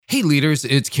Hey leaders,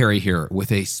 it's Carrie here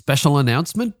with a special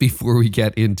announcement before we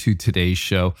get into today's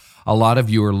show. A lot of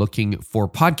you are looking for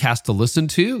podcasts to listen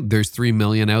to. There's 3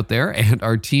 million out there, and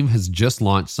our team has just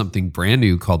launched something brand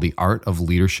new called the Art of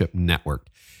Leadership Network.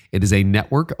 It is a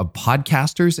network of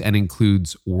podcasters and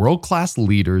includes world-class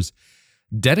leaders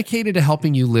dedicated to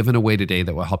helping you live in a way today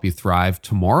that will help you thrive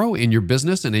tomorrow in your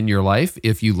business and in your life.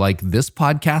 If you like this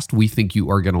podcast, we think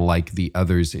you are going to like the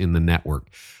others in the network.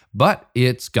 But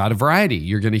it's got a variety.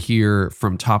 You're going to hear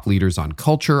from top leaders on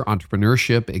culture,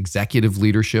 entrepreneurship, executive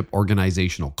leadership,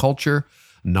 organizational culture,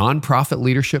 nonprofit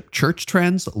leadership, church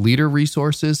trends, leader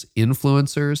resources,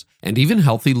 influencers, and even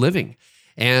healthy living.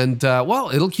 And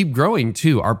it'll keep growing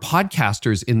too. Our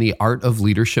podcasters in the Art of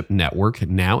Leadership Network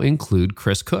now include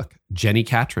Chris Cook, Jenny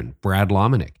Catron, Brad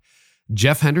Lomenick,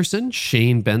 Jeff Henderson,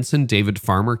 Shane Benson, David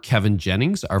Farmer, Kevin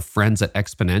Jennings, our friends at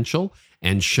Exponential,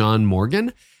 and Sean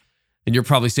Morgan. And you're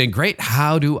probably saying, great,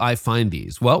 how do I find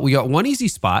these? Well, we got one easy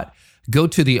spot. Go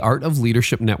to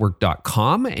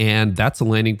theartofleadershipnetwork.com, and that's a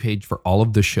landing page for all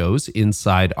of the shows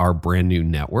inside our brand new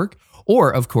network. Or,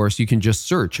 of course, you can just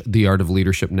search the Art of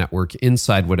Leadership Network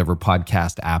inside whatever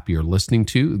podcast app you're listening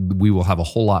to. We will have a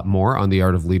whole lot more on the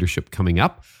Art of Leadership coming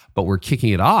up, but we're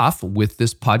kicking it off with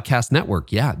this podcast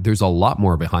network. Yeah, there's a lot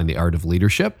more behind the Art of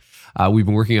Leadership. We've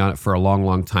been working on it for a long,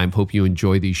 long time. Hope you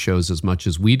enjoy these shows as much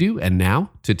as we do. And now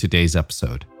to today's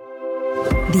episode.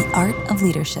 The Art of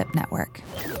Leadership Network.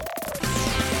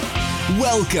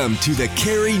 Welcome to the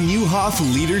Carey Nieuwhof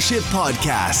Leadership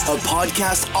Podcast, a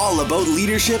podcast all about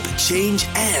leadership, change,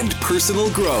 and personal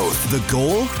growth. The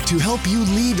goal? To help you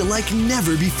lead like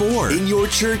never before in your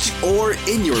church or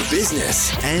in your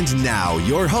business. And now,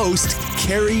 your host,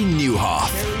 Carey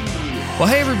Nieuwhof. Well,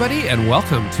 hey, everybody, and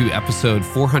welcome to episode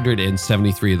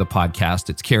 473 of the podcast.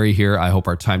 It's Carey here. I hope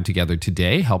our time together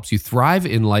today helps you thrive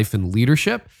in life and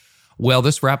leadership. Well,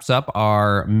 this wraps up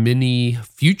our mini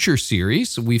future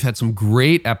series. We've had some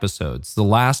great episodes. The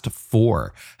last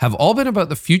 4 have all been about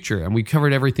the future, and we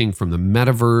covered everything from the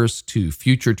metaverse to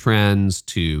future trends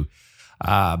to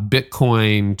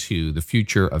Bitcoin to the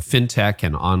future of fintech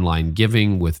and online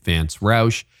giving with Vance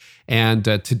Roush. And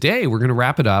today we're going to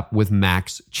wrap it up with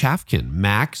Max Chafkin.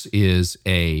 Max is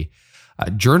a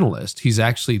journalist. He's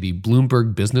actually the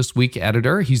Bloomberg Businessweek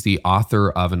editor. He's the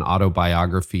author of an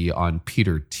autobiography on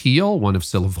Peter Thiel, one of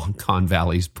Silicon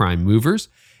Valley's prime movers.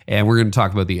 And we're going to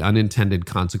talk about the unintended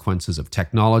consequences of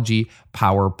technology,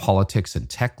 power, politics, and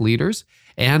tech leaders,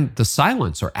 and the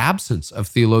silence or absence of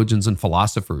theologians and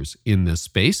philosophers in this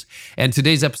space. And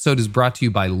today's episode is brought to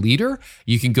you by Leader.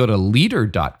 You can go to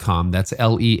leader.com, that's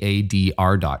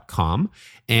LEADR.com,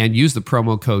 and use the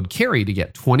promo code CAREY to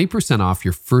get 20% off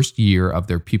your first year of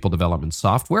their people development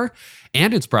software.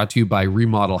 And it's brought to you by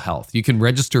Remodel Health. You can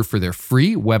register for their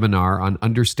free webinar on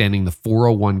understanding the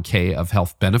 401k of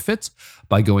health benefits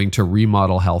by going to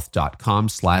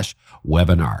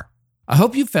remodelhealth.com/webinar. I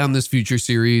hope you found this future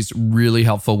series really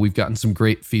helpful. We've gotten some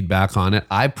great feedback on it.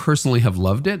 I personally have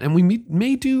loved it, and we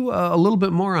may do a little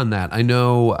bit more on that. I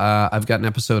know I've got an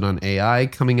episode on AI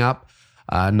coming up,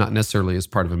 not necessarily as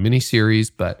part of a mini-series,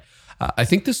 but I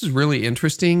think this is really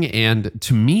interesting. And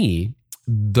to me,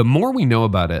 the more we know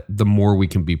about it, the more we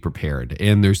can be prepared.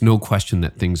 And there's no question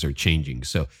that things are changing.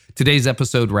 So today's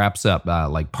episode wraps up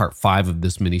like part 5 of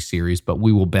this mini-series, but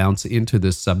we will bounce into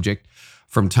this subject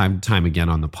from time to time again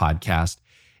on the podcast.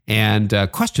 And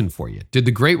question for you, did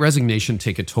the Great Resignation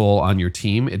take a toll on your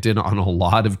team? It did on a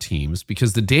lot of teams,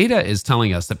 because the data is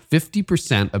telling us that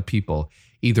 50% of people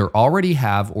either already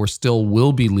have or still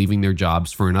will be leaving their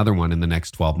jobs for another one in the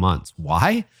next 12 months.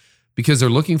 Why? Because they're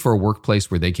looking for a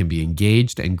workplace where they can be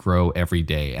engaged and grow every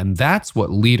day. And that's what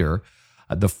Leader,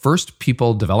 the first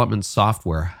people development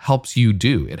software, helps you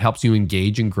do. It helps you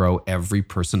engage and grow every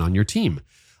person on your team.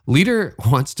 Leader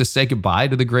wants to say goodbye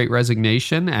to the Great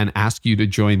Resignation and ask you to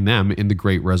join them in the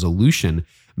Great Resolution,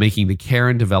 making the care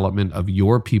and development of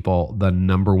your people the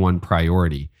number one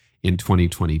priority in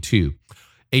 2022.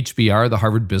 HBR, the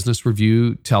Harvard Business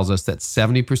Review, tells us that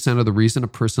 70% of the reason a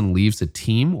person leaves a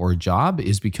team or a job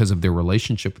is because of their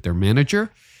relationship with their manager,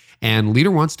 and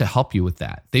Leader wants to help you with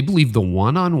that. They believe the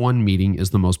one-on-one meeting is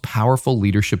the most powerful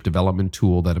leadership development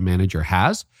tool that a manager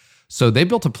has. So they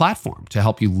built a platform to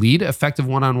help you lead effective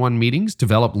one-on-one meetings,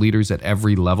 develop leaders at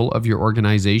every level of your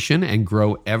organization, and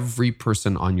grow every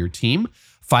person on your team.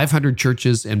 500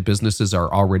 churches and businesses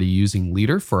are already using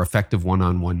Leader for effective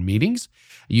one-on-one meetings.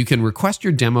 You can request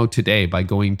your demo today by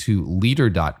going to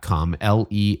leader.com,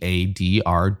 LEADR.com,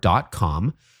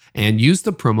 and use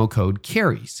the promo code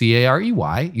CAREY,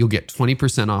 C-A-R-E-Y. You'll get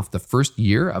 20% off the first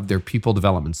year of their people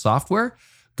development software.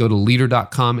 Go to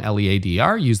leader.com,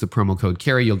 Leadr, use the promo code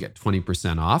Carey, you'll get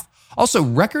 20% off. Also,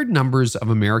 record numbers of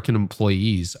American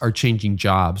employees are changing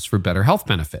jobs for better health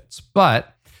benefits.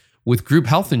 But with group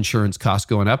health insurance costs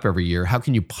going up every year, how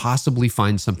can you possibly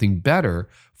find something better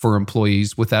for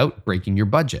employees without breaking your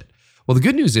budget? Well, the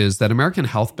good news is that American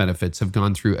health benefits have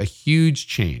gone through a huge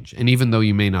change. And even though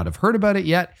you may not have heard about it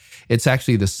yet, it's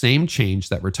actually the same change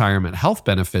that retirement health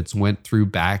benefits went through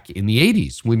back in the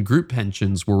 80s when group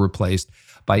pensions were replaced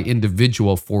by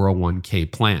individual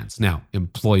 401k plans. Now,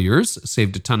 employers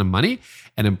saved a ton of money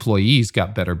and employees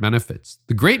got better benefits.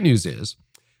 The great news is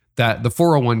that the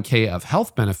 401k of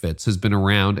health benefits has been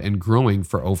around and growing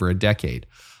for over a decade.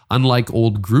 Unlike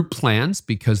old group plans,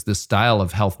 because this style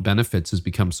of health benefits has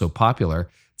become so popular,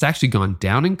 it's actually gone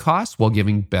down in cost while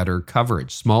giving better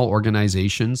coverage. Small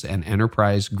organizations and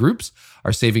enterprise groups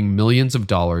are saving millions of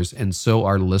dollars, and so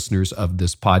are listeners of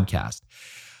this podcast.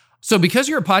 So because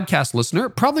you're a podcast listener,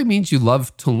 it probably means you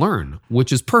love to learn,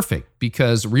 which is perfect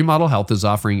because Remodel Health is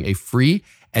offering a free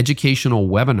educational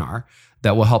webinar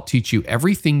that will help teach you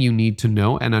everything you need to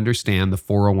know and understand the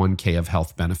 401k of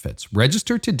health benefits.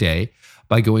 Register today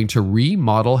by going to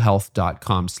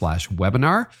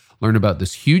remodelhealth.com/webinar. Learn about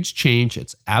this huge change.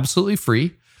 It's absolutely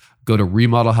free. Go to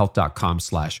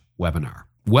remodelhealth.com/webinar.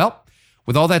 Well,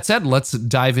 with all that said, let's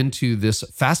dive into this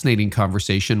fascinating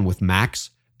conversation with Max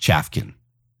Chafkin.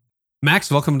 Max,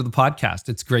 welcome to the podcast.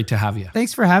 It's great to have you.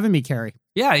 Thanks for having me, Carey.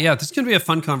 Yeah. This is going to be a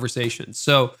fun conversation.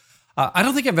 So I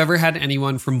don't think I've ever had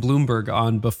anyone from Bloomberg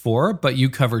on before, but you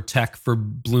cover tech for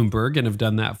Bloomberg and have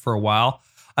done that for a while.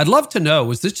 I'd love to know,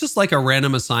 was this just like a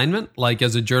random assignment? Like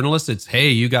as a journalist, it's, hey,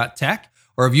 you got tech?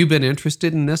 Or have you been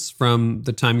interested in this from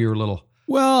the time you were little?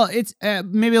 Well, it's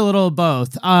maybe a little of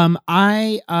both. So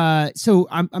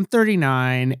I'm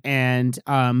 39 and,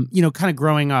 kind of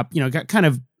growing up, got kind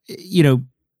of,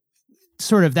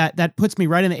 sort of that puts me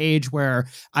right in the age where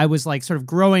I was like sort of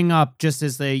growing up just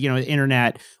as the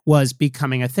internet was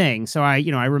becoming a thing. So I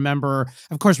remember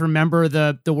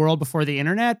the world before the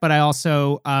internet, but I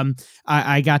also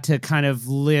I got to kind of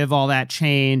live all that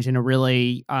change in a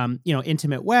really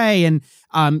intimate way. And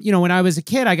when I was a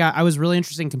kid, I was really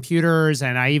interested in computers,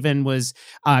 and I even was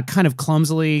kind of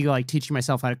clumsily like teaching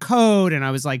myself how to code. And I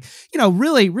was like,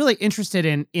 really, really interested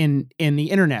in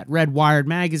the internet. Read Wired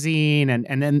magazine,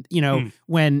 and then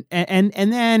when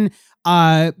then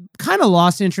kind of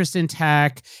lost interest in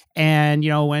tech, and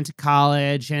went to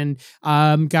college and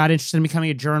got interested in becoming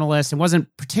a journalist, and wasn't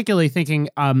particularly thinking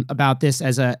about this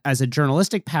as a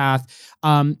journalistic path,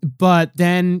 but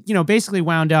then basically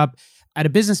wound up at a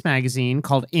business magazine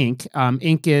called Inc.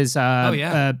 Inc. is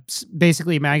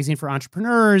basically a magazine for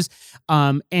entrepreneurs.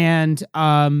 I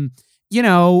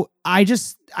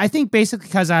think basically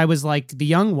because I was like the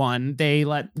young one, they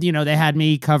had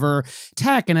me cover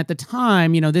tech. And at the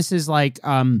time, this is like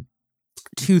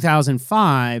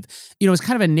 2005, it was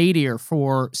kind of a nadir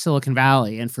for Silicon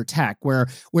Valley and for tech, where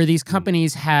these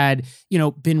companies had,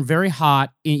 been very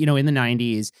hot, in the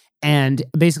 90s. And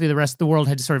basically the rest of the world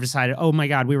had sort of decided, oh my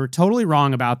God, we were totally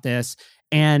wrong about this.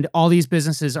 And all these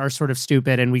businesses are sort of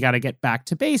stupid and we got to get back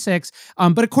to basics.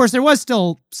 But of course, there was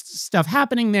still stuff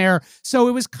happening there. So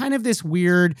it was kind of this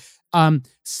weird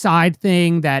side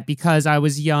thing that because I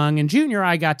was young and junior,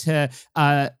 I got to,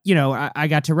 I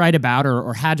got to write about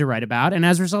or had to write about. And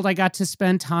as a result, I got to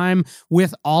spend time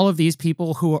with all of these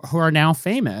people who are now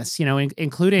famous,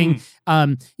 including,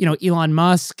 Elon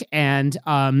Musk and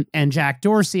Jack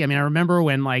Dorsey. I mean, I remember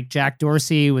when like Jack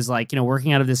Dorsey was like,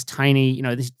 working out of this tiny,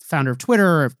 the founder of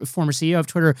Twitter, or former CEO of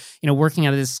Twitter, working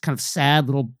out of this kind of sad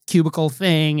little cubicle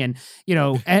thing. And,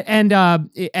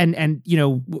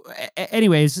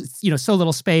 anyways, so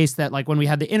little space that like when we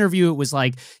had the interview, it was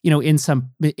like, in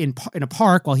a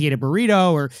park while he ate a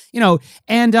burrito, or,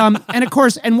 and of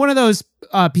course, and one of those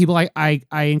people I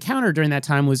encountered during that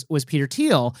time was Peter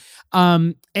Thiel.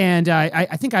 And I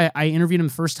think I interviewed him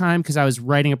the first time because I was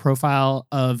writing a profile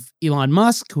of Elon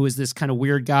Musk, who was this kind of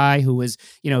weird guy who was,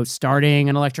 starting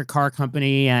an electric car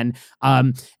company, and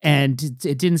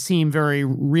it didn't seem very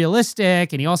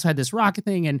realistic. And he also had this rocket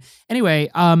thing. And anyway,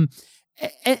 and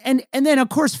then of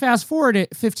course, fast forward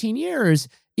at 15 years,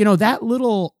 that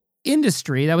little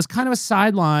industry that was kind of a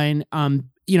sideline,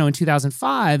 in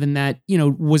 2005, and that,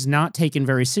 was not taken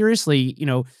very seriously,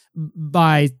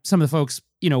 by some of the folks,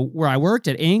 where I worked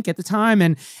at Inc. at the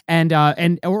time,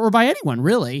 or by anyone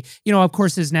really, of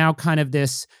course, is now kind of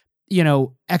this,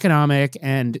 economic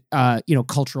and,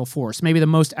 cultural force, maybe the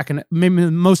most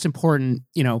important,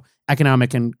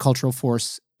 economic and cultural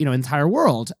force, entire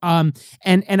world. And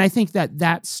I think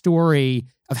that story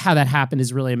of how that happened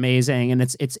is really amazing. And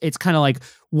it's kind of like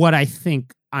what I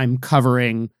think I'm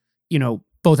covering,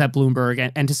 both at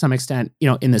Bloomberg and to some extent,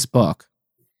 in this book.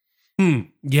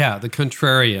 Yeah, The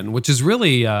Contrarian, which is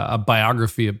really a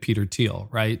biography of Peter Thiel,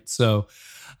 right? So,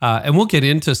 and we'll get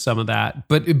into some of that,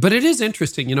 but it is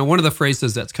interesting. One of the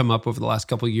phrases that's come up over the last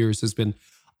couple of years has been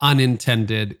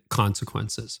unintended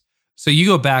consequences. So you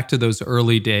go back to those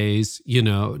early days,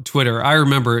 Twitter.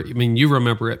 You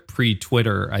remember it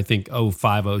pre-Twitter, I think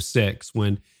 05, 06,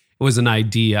 when it was an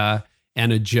idea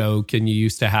and a joke, and you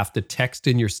used to have to text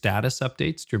in your status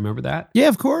updates. Do you remember that? Yeah,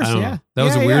 of course. Yeah, that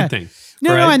was a weird thing.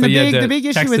 No, right? no, and but the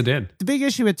big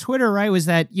issue with Twitter, right, was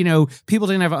that people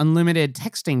didn't have unlimited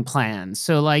texting plans.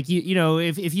 So like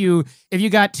if you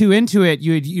got too into it,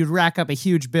 you'd rack up a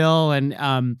huge bill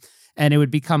and it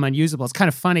would become unusable. It's kind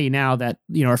of funny now that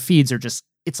our feeds are just,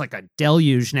 it's like a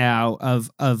deluge now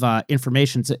of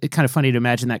information. It's kind of funny to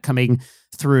imagine that coming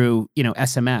through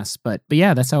SMS, but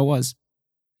yeah, that's how it was.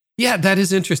 Yeah, that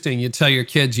is interesting. You tell your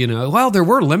kids, well, there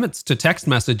were limits to text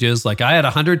messages. Like I had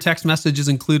 100 text messages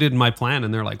included in my plan.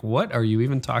 And they're like, what are you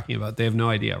even talking about? They have no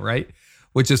idea, right?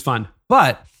 Which is fun.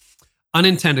 But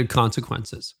unintended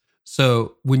consequences.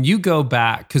 So when you go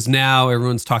back, because now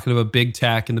everyone's talking about big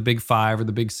tech and the big five or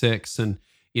the big six and,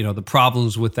 the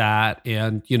problems with that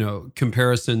and,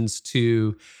 comparisons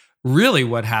to really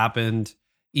what happened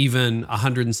even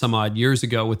 100 and some odd years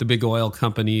ago with the big oil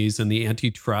companies and the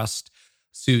antitrust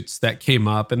suits that came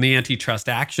up and the antitrust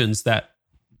actions that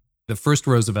the first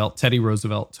Teddy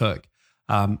Roosevelt took,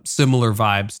 similar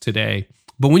vibes today.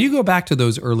 But when you go back to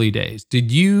those early days,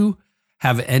 did you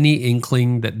have any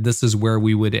inkling that this is where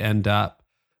we would end up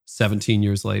 17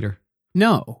 years later?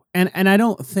 No. And I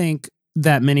don't think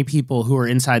that many people who are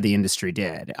inside the industry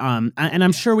did. And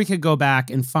I'm sure we could go back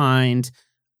and find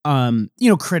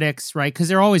critics, right? Because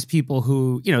there are always people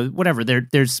who, whatever,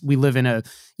 we live in a,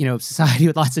 society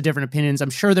with lots of different opinions. I'm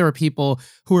sure there were people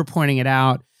who were pointing it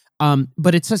out.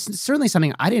 But it's certainly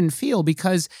something I didn't feel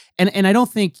because, and I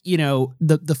don't think,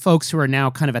 the folks who are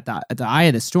now kind of at the eye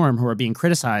of the storm who are being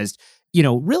criticized,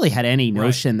 really had any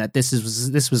notion that this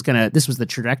was the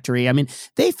trajectory. I mean,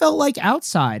 they felt like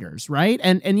outsiders, right?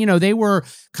 And they were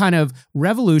kind of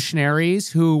revolutionaries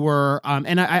who were,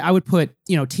 and I would put,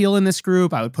 Thiel in this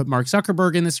group. I would put Mark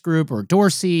Zuckerberg in this group, or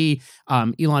Dorsey,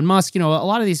 Elon Musk. A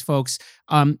lot of these folks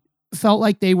felt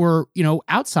like they were,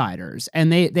 outsiders, and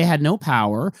they had no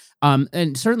power,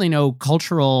 and certainly no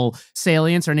cultural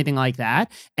salience or anything like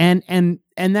that. And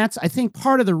that's, I think,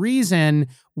 part of the reason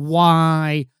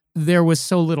why there was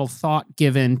so little thought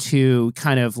given to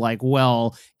kind of like,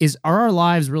 well, are our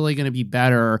lives really going to be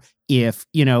better if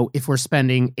we're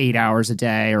spending 8 hours a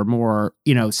day or more,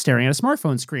 staring at a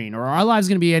smartphone screen, or are our lives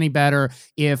going to be any better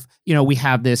if, we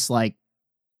have this like,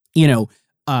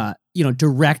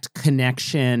 direct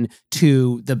connection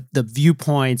to the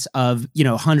viewpoints of,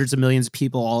 hundreds of millions of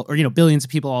people or billions of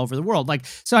people all over the world. Like,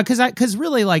 so, because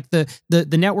really like the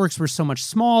networks were so much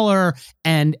smaller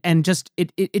and just,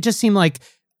 it just seemed like,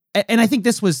 and I think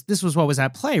this was what was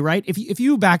at play, right? If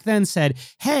you back then said,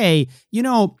 hey,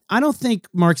 I don't think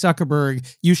Mark Zuckerberg,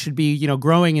 you should be,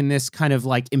 growing in this kind of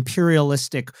like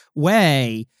imperialistic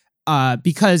way,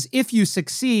 because if you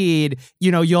succeed,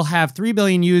 you'll have 3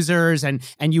 billion users and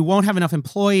you won't have enough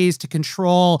employees to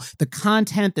control the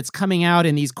content that's coming out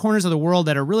in these corners of the world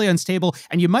that are really unstable.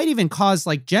 And you might even cause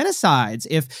like genocides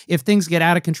if things get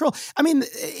out of control. I mean,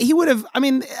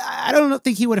 I don't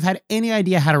think he would have had any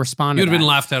idea how to respond to that. He would have been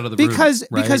laughed out of the room.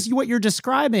 Because what you're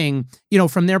describing,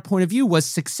 from their point of view was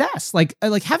success. Like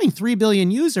having 3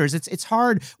 billion users, it's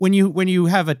hard when you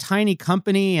have a tiny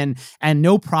company and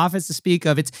no profits to speak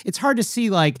of. It's hard to see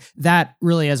like that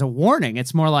really as a warning.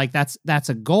 It's more like that's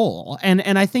a goal. And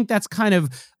I think that's kind of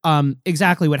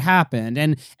exactly what happened.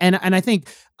 And I think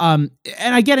and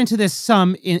I get into this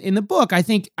some in the book. I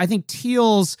think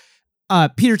Thiel's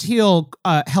Peter Thiel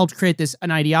helped create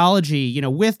an ideology,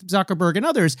 with Zuckerberg and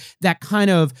others that kind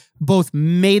of both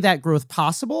made that growth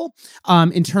possible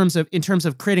in terms of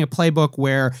creating a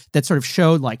playbook that sort of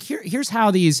showed like here's how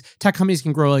these tech companies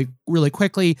can grow really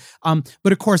quickly.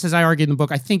 But of course, as I argued in the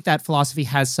book, I think that philosophy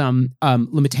has some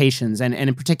limitations, and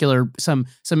in particular some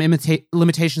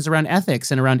limitations around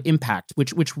ethics and around impact,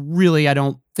 which really I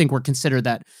don't think were considered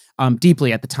that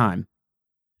deeply at the time.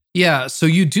 Yeah, so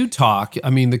you do talk. I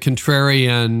mean, the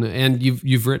contrarian, and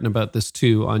you've written about this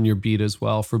too on your beat as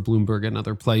well for Bloomberg and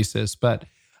other places. But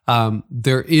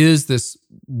there is this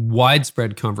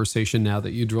widespread conversation now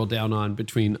that you drill down on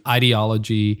between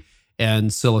ideology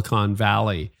and Silicon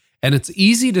Valley, and it's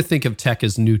easy to think of tech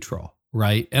as neutral,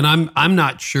 right? And I'm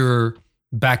not sure.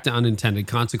 Back to unintended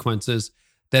consequences,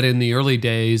 that in the early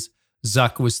days,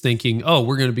 Zuck was thinking, oh,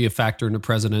 we're going to be a factor in a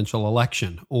presidential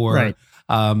election, or right.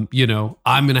 I'm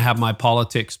going to have my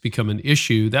politics become an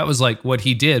issue. That was like what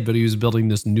he did, but he was building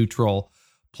this neutral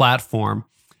platform.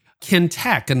 Can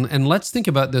tech, and let's think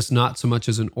about this not so much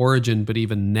as an origin, but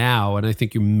even now, and I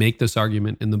think you make this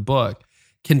argument in the book,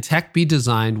 can tech be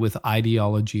designed with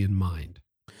ideology in mind?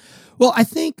 Well, I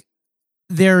think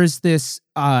there's this,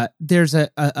 there's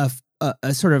a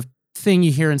sort of thing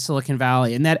you hear in Silicon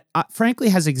Valley, and that frankly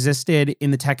has existed in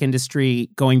the tech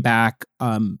industry going back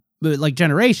like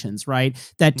generations, right?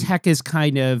 That tech is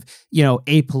kind of,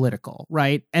 apolitical,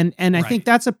 right? And I think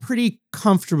that's a pretty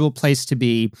comfortable place to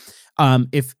be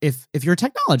if you're a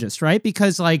technologist, right?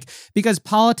 Because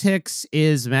politics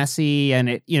is messy, and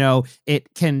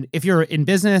it can, if you're in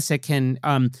business, it can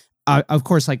of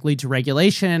course, like lead to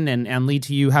regulation and lead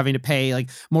to you having to pay like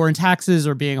more in taxes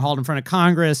or being hauled in front of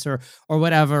Congress or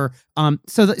whatever.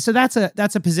 So that's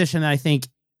a position that I think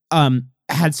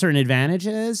had certain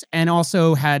advantages and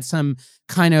also had some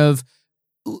kind of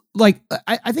like,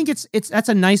 I think that's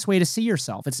a nice way to see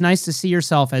yourself. It's nice to see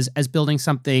yourself as building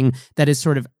something that is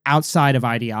sort of outside of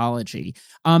ideology.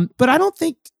 But I don't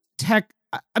think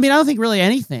I don't think really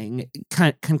anything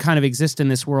can kind of exist in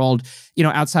this world,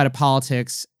 outside of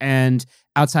politics and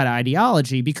outside of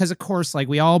ideology, because of course, like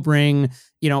we all bring,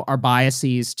 our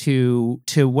biases to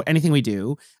anything we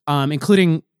do,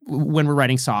 including when we're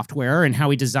writing software and how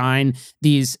we design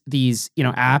these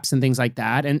apps and things like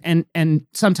that. And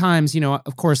sometimes,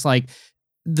 of course, like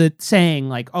the saying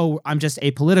like, oh, I'm just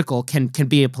apolitical can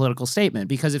be a political statement,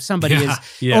 because if somebody or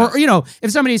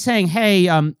if somebody's saying, hey,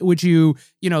 would you,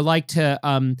 like to,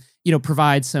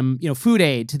 provide some, food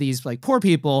aid to these like poor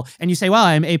people, and you say, well,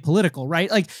 I'm apolitical,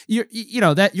 right? Like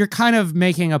that you're kind of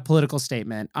making a political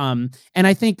statement. And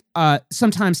I think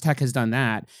sometimes tech has done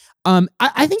that.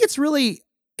 I think it's really,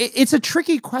 it's a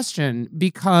tricky question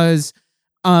because,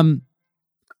 the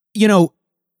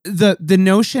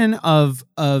notion of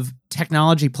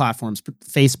technology platforms,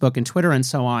 Facebook and Twitter and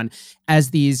so on,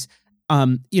 as these,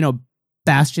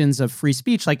 bastions of free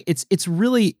speech, like it's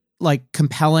really like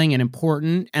compelling and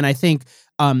important. And I think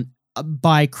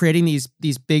by creating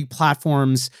these big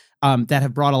platforms that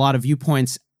have brought a lot of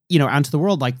viewpoints, out into the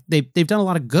world, like they've done a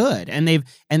lot of good, and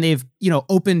they've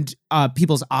opened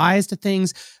people's eyes to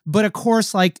things. But of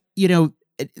course, like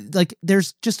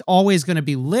there's just always going to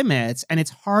be limits, and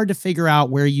it's hard to figure out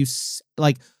where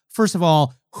first of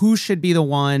all, who should be the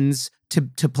ones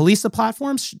to police the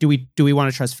platforms? Do we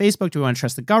want to trust Facebook? Do we want to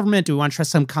trust the government? Do we want to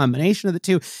trust some combination of the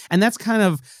two? And that's kind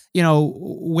of,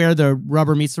 where the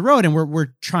rubber meets the road. And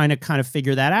we're trying to kind of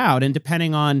figure that out. And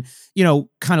depending on,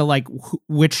 kind of like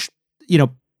which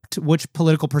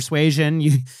political persuasion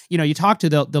you talk to,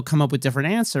 they'll come up with different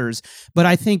answers. But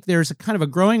I think there's a kind of a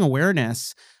growing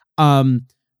awareness,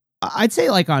 I'd say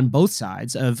like on both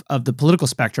sides of the political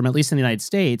spectrum, at least in the United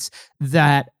States,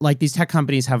 that like these tech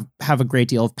companies have a great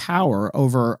deal of power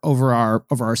over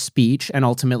our speech, and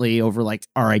ultimately over like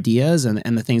our ideas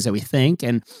and the things that we think.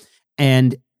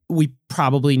 And we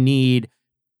probably need,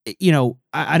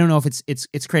 I don't know if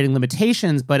it's creating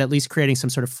limitations, but at least creating some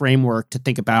sort of framework to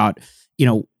think about,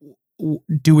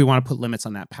 do we want to put limits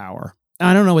on that power?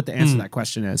 I don't know what the answer to that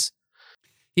question is.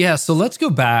 Yeah, so let's go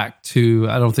back to,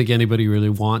 I don't think anybody really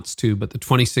wants to, but the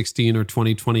 2016 or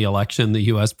 2020 election, the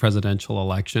US presidential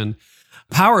election.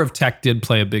 Power of tech did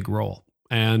play a big role.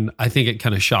 And I think it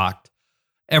kind of shocked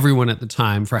everyone at the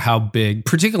time for how big,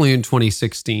 particularly in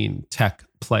 2016, tech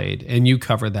played. And you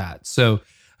cover that. So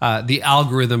the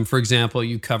algorithm, for example,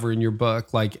 you cover in your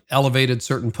book, like elevated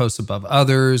certain posts above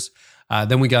others.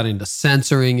 Then we got into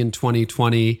censoring in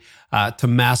 2020 to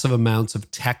massive amounts of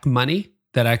tech money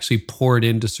that actually poured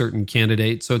into certain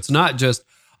candidates. So it's not just,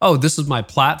 oh, this is my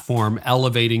platform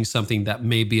elevating something that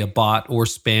may be a bot or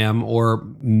spam or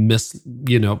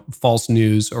false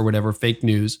news or whatever, fake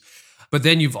news. But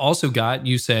then you've also got,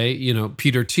 you say,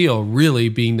 Peter Thiel really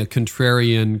being the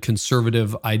contrarian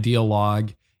conservative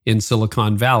ideologue in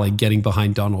Silicon Valley, getting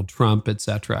behind Donald Trump, et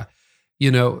cetera.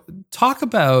 Talk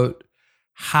about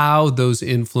how those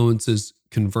influences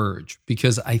converge,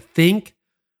 because I think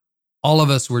all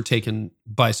of us were taken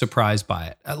by surprise by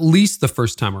it, at least the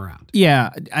first time around.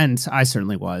 Yeah, and I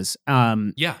certainly was.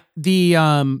 Yeah.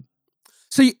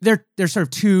 So there's sort of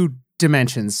two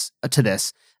dimensions to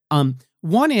this.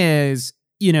 One is,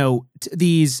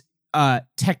 these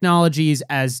technologies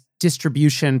as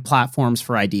distribution platforms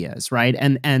for ideas, right?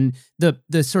 And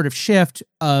the sort of shift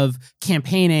of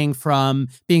campaigning from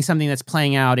being something that's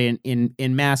playing out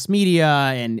in mass media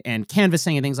and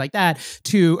canvassing and things like that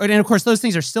to, and of course those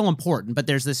things are still important, but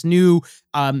there's this new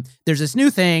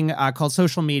thing called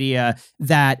social media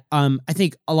that I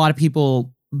think a lot of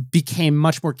people became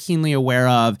much more keenly aware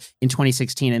of in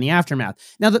 2016 and the aftermath.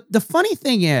 Now, the funny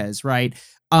thing is, right,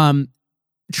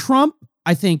 Trump,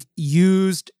 I think,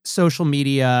 used social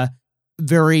media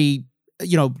very,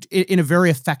 in a very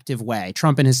effective way,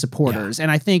 Trump and his supporters.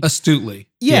 And I think astutely.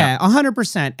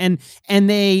 100%. And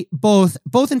they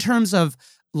both in terms of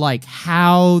like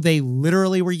how they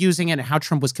literally were using it and how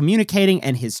Trump was communicating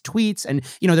and his tweets. And,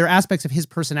 there are aspects of his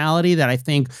personality that I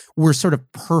think were sort of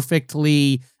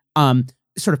perfectly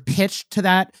sort of pitched to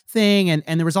that thing.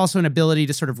 And there was also an ability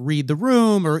to sort of read the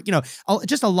room or,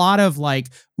 just a lot of like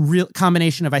real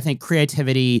combination of, I think,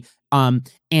 creativity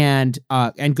and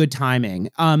good timing.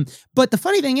 But the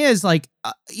funny thing is, like,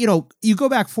 you go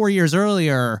back 4 years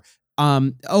earlier,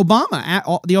 the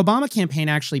Obama campaign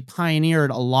actually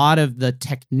pioneered a lot of the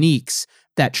techniques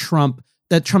that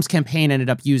Trump's campaign ended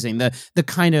up using, the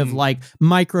kind of like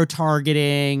micro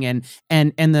targeting and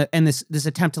this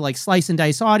attempt to like slice and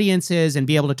dice audiences and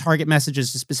be able to target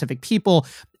messages to specific people.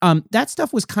 That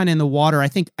stuff was kind of in the water. I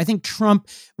think Trump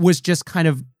was just kind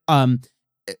of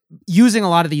using a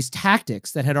lot of these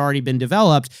tactics that had already been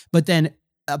developed, but then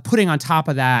putting on top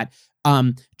of that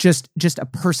just a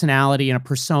personality and a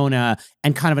persona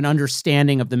and kind of an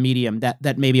understanding of the medium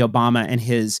that maybe Obama and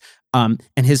his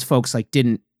folks like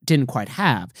didn't quite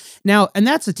have. Now, and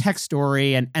that's a tech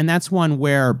story, and that's one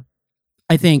where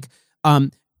I think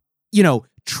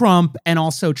Trump and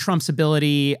also Trump's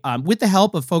ability, with the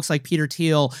help of folks like Peter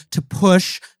Thiel, to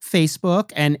push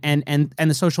Facebook and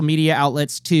the social media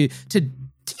outlets to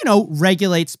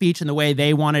regulate speech in the way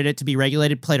they wanted it to be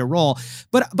regulated, played a role.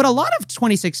 But a lot of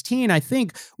 2016, I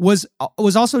think, was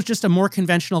also just a more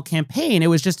conventional campaign. It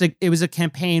was a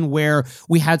campaign where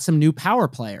we had some new power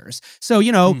players. So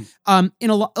in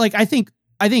a lot, like I think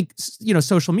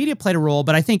social media played a role,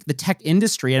 but I think the tech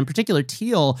industry, and in particular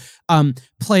Thiel,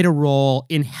 played a role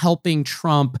in helping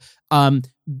Trump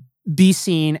be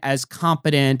seen as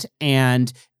competent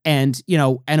and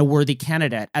a worthy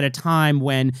candidate at a time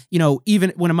when,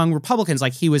 even when among Republicans,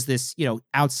 like he was this,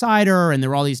 outsider and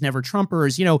there were all these never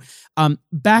Trumpers,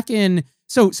 back in.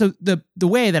 So the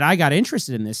way that I got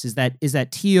interested in this is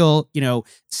that Thiel,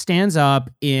 stands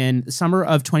up in the summer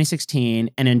of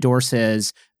 2016 and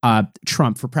endorses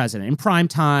Trump for president in prime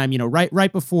time,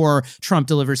 right before Trump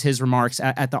delivers his remarks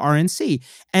at the RNC.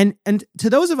 And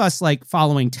to those of us like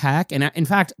following tech, and in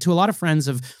fact, to a lot of friends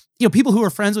of, people who were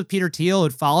friends with Peter Thiel,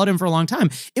 had followed him for a long time,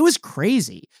 it was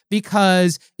crazy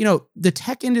because, the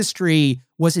tech industry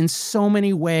was in so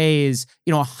many ways,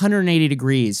 180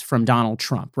 degrees from Donald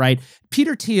Trump, right?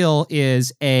 Peter Thiel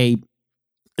is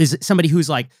somebody who's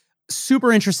like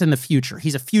super interested in the future.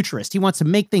 He's a futurist. He wants to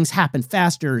make things happen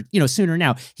faster, sooner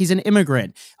now. He's an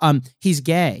immigrant. He's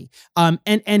gay.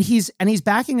 And he's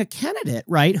backing a candidate,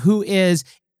 right, who is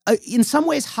in some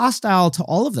ways hostile to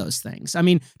all of those things. I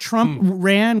mean, Trump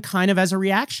ran kind of as a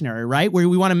reactionary, right? Where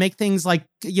we want to make things like,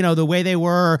 the way they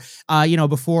were,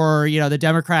 before, the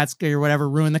Democrats or whatever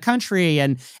ruined the country.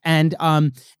 And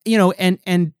of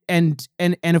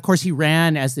course he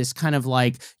ran as this kind of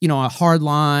like, a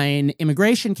hardline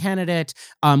immigration candidate,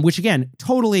 which again,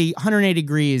 totally 180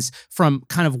 degrees from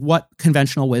kind of what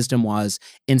conventional wisdom was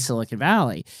in Silicon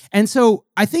Valley. And so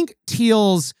I think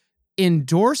Thiel's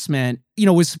endorsement,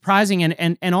 was surprising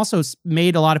and also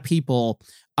made a lot of people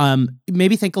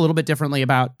maybe think a little bit differently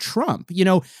about Trump.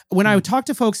 When I would talk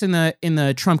to folks in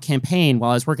the Trump campaign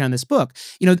while I was working on this book,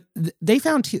 they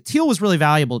found Thiel was really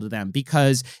valuable to them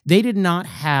because they did not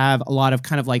have a lot of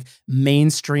kind of like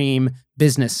mainstream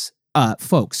business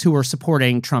folks who were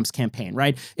supporting Trump's campaign,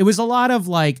 right? It was a lot of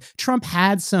like, Trump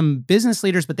had some business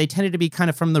leaders, but they tended to be kind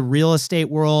of from the real estate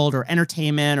world or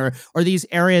entertainment or these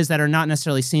areas that are not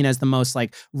necessarily seen as the most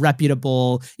like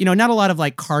reputable, not a lot of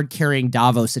like card-carrying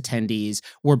Davos attendees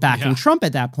were backing Trump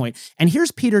at that point. And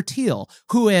here's Peter Thiel,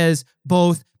 who is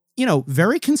both,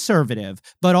 very conservative,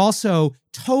 but also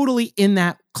totally in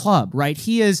that club, right?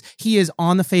 He is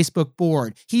on the Facebook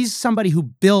board. He's somebody who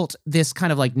built this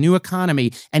kind of like new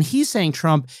economy, and he's saying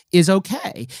Trump is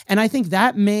okay. And I think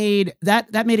that made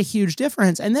a huge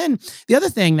difference. And then the other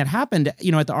thing that happened, at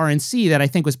the RNC that I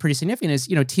think was pretty significant is,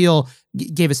 Thiel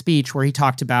gave a speech where he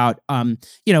talked about,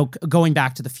 going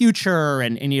back to the future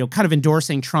and kind of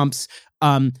endorsing Trump's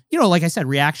like I said,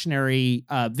 reactionary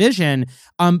vision.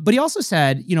 But he also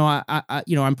said,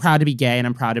 I'm proud to be gay and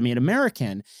I'm proud to be an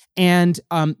American. And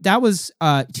that was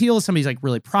Thiel is somebody who's like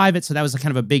really private, so that was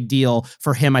kind of a big deal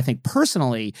for him, I think,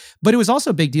 personally. But it was also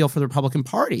a big deal for the Republican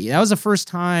Party. That was the first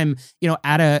time,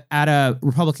 at a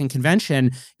Republican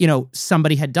convention,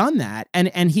 somebody had done that,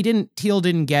 and Thiel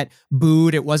didn't get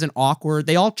booed. It wasn't awkward.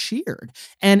 They all cheered,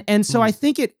 and so I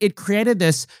think it created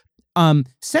this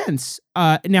sense.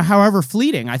 Now, however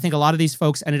fleeting, I think a lot of these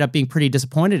folks ended up being pretty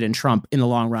disappointed in Trump in the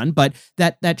long run, but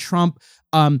that Trump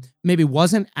maybe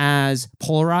wasn't as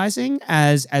polarizing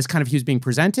as kind of he was being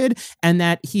presented, and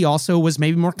that he also was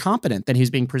maybe more competent than he was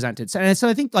being presented. So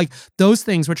I think like those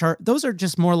things, those are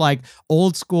just more like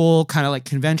old school, kind of like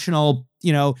conventional,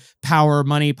 power,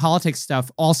 money, politics stuff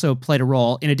also played a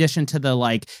role in addition to the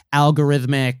like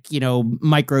algorithmic,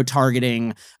 micro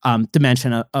targeting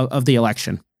dimension of the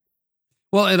election.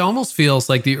 Well, it almost feels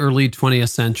like the early 20th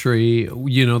century,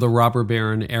 the robber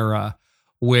baron era,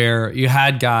 where you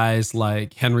had guys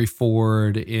like Henry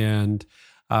Ford and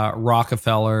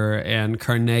Rockefeller and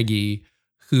Carnegie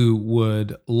who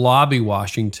would lobby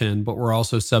Washington, but were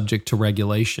also subject to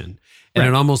regulation. And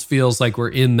It almost feels like we're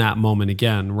in that moment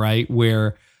again, right?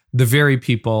 Where the very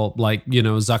people like,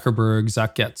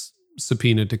 Zuck gets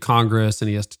subpoenaed to Congress and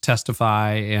he has to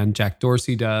testify, and Jack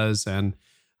Dorsey does, and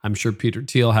I'm sure Peter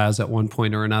Thiel has at one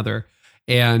point or another.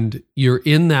 And you're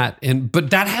in that,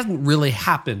 but that hasn't really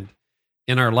happened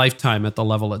in our lifetime at the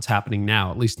level it's happening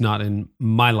now, at least not in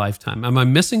my lifetime. Am I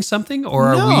missing something,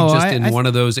 or are we just in one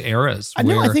of those eras? I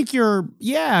think you're,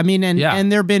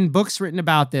 and there have been books written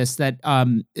about this that,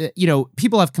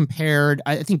 people have compared.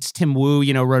 I think Tim Wu,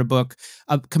 wrote a book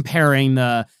comparing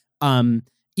the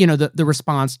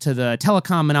response to the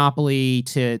telecom monopoly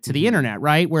to the internet,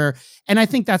 right? And I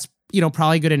think that's,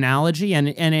 probably a good analogy.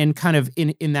 And kind of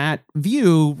in that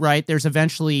view, right, there's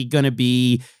eventually going to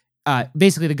be,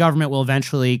 basically the government will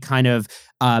eventually kind of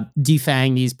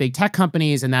defang these big tech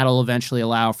companies, and that'll eventually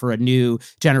allow for a new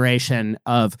generation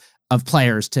of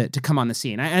players to come on the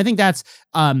scene. I think that's,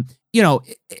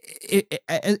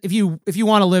 if you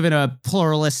want to live in a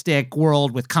pluralistic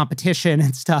world with competition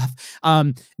and stuff,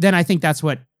 then I think that's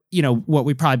what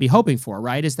we'd probably be hoping for,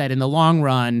 right? Is that in the long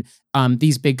run,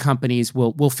 these big companies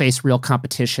will face real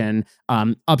competition,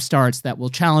 upstarts that will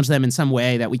challenge them in some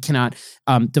way that we cannot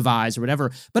devise or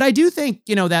whatever. But I do think,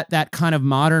 that kind of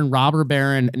modern robber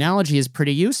baron analogy is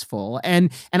pretty useful.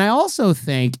 And I also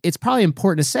think it's probably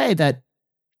important to say that,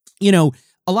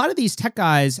 a lot of these tech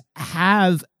guys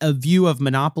have a view of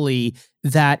monopoly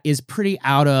that is pretty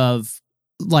out of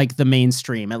like the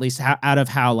mainstream, at least out of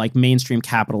how like mainstream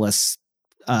capitalists,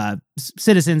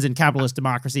 citizens in capitalist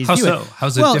democracies. How so?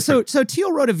 How's it different? So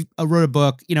Thiel wrote a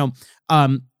book,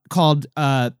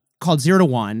 called 0 to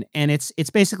 1, and it's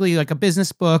basically like a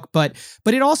business book, but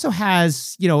it also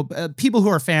has people who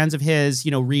are fans of his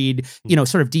read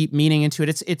sort of deep meaning into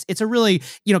it. It's a really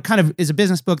kind of is a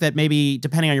business book that maybe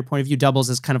depending on your point of view doubles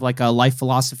as kind of like a life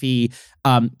philosophy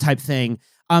type thing.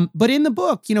 But in the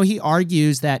book, he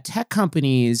argues that tech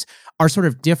companies are sort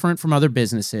of different from other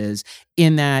businesses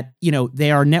in that,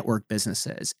 they are network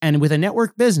businesses. And with a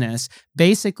network business,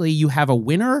 basically you have a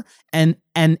winner and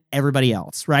everybody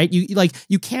else, right?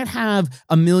 You can't have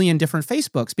a million different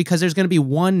Facebooks because there's going to be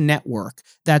one network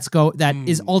that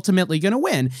is ultimately going to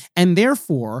win. And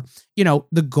therefore,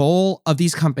 the goal of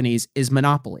these companies is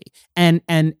monopoly. And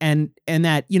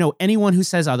that, anyone who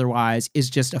says otherwise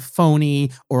is just a phony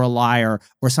or a liar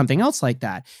or something else like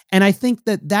that. And I think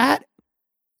that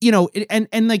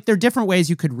and like there are different ways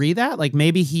you could read that. Like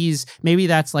maybe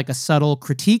that's like a subtle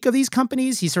critique of these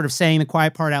companies. He's sort of saying the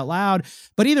quiet part out loud.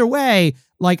 But either way,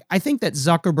 like I think that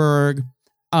Zuckerberg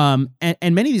and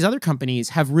many of these other companies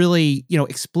have really,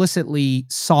 explicitly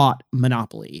sought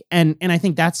monopoly. And I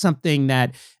think that's something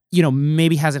that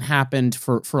maybe hasn't happened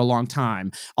for a long time.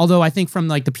 Although I think from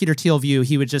like the Peter Thiel view,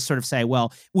 he would just sort of say,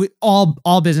 well,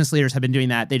 all business leaders have been doing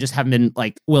that. They just haven't been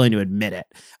like willing to admit it.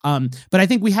 But I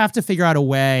think we have to figure out a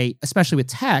way, especially with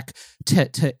tech,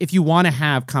 to if you want to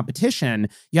have competition,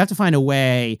 you have to find a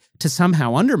way to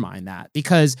somehow undermine that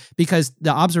because the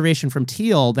observation from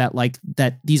Thiel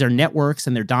that these are networks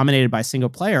and they're dominated by a single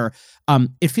player,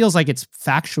 it feels like it's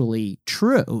factually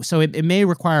true. So it may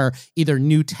require either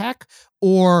new tech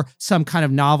or some kind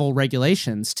of novel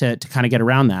regulations to kind of get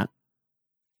around that.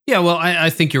 Yeah, well,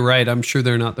 I think you're right. I'm sure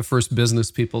they're not the first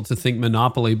business people to think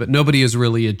monopoly, but nobody has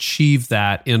really achieved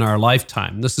that in our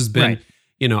lifetime. This has been,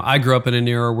 I grew up in an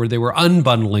era where they were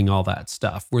unbundling all that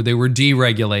stuff, where they were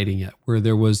deregulating it, where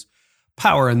there was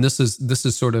power, and this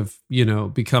is sort of,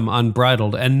 become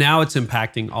unbridled, and now it's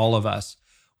impacting all of us.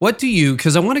 What do you,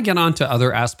 because I want to get on to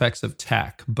other aspects of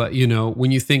tech, but when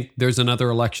you think there's another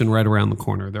election right around the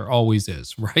corner, there always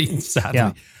is, right?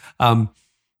 Sadly. Yeah.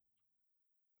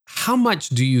 How much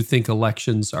do you think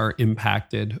elections are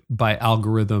impacted by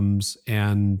algorithms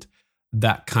and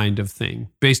that kind of thing,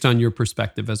 based on your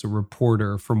perspective as a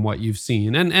reporter from what you've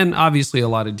seen? And obviously a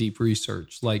lot of deep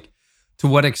research. Like, to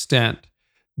what extent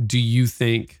do you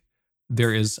think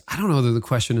there is, I don't know whether the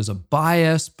question is a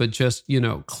bias, but just,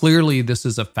 clearly this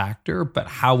is a factor, but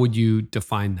how would you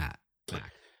define that,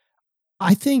 Mac?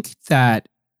 I think that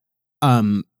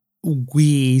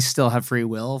we still have free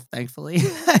will, thankfully,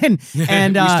 and we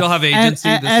still have agency.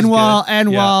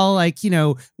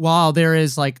 While there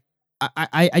is like,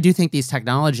 I do think these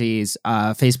technologies,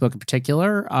 Facebook in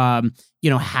particular,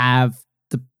 have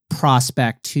the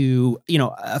prospect to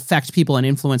affect people and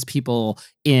influence people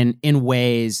in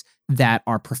ways that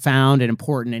are profound and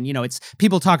important. And it's,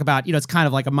 people talk about, it's kind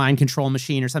of like a mind control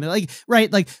machine or something, like,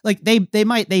 right, like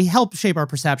they help shape our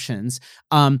perceptions,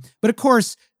 but of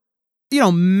course,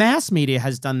 mass media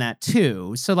has done that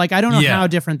too. So like, I don't know how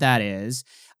different that is.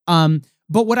 But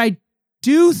what I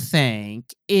do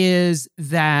think is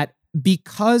that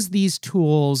because these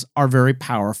tools are very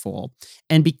powerful,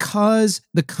 and because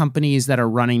the companies that are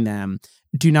running them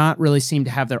do not really seem to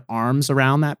have their arms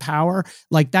around that power,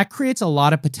 like that creates a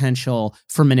lot of potential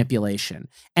for manipulation.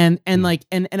 And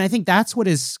I think that's what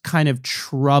is kind of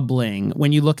troubling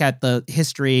when you look at the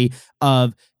history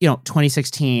of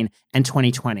 2016 and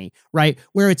 2020, right?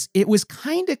 Where it was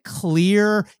kind of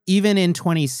clear even in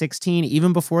 2016,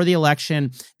 even before the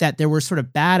election, that there were sort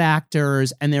of bad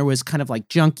actors and there was kind of like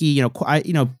junky,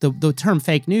 the term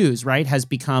fake news, right, has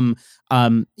become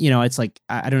it's like,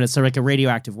 I don't know, it's like a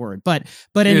radioactive word, but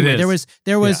anyway,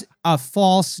 there was a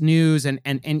false news and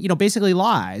basically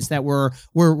lies that were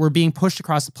being pushed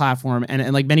across the platform,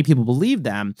 and like many people believed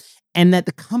them, and that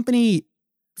the company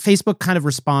Facebook kind of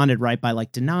responded, right, by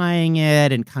like denying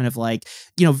it and kind of like,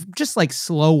 just like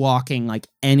slow walking like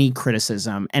any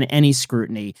criticism and any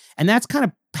scrutiny. And that's kind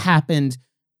of happened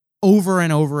over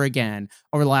and over again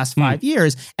over the last 5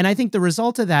 years. And I think the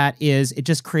result of that is it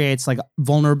just creates like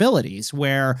vulnerabilities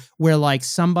where like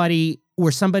somebody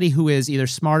who is either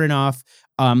smart enough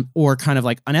or kind of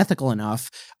like unethical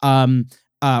enough can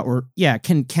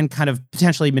kind of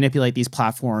potentially manipulate these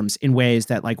platforms in ways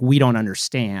that like we don't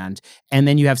understand. And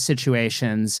then you have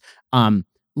situations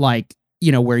like,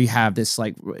 where you have this,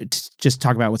 like, just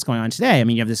talk about what's going on today. I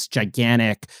mean, you have this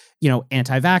gigantic,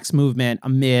 anti-vax movement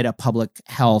amid a public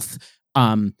health,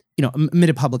 amid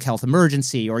a public health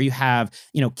emergency, or you have,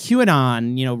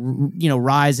 QAnon,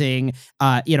 rising,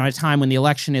 at a time when the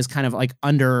election is kind of like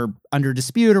under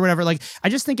dispute or whatever. Like, I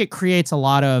just think it creates a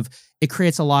lot of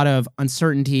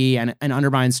uncertainty and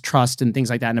undermines trust and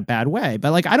things like that in a bad way.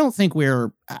 But like, I don't think we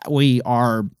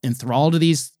are enthralled to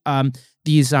these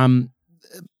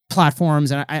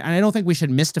platforms, and I don't think we should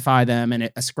mystify them and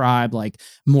ascribe like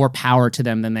more power to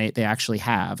them than they actually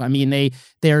have. I mean,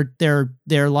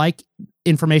 they're like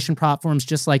information platforms,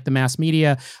 just like the mass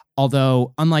media,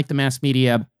 although unlike the mass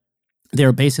media,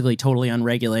 they're basically totally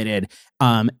unregulated,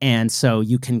 and so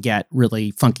you can get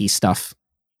really funky stuff.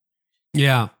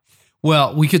 Yeah.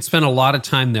 Well, we could spend a lot of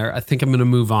time there. I think I'm going to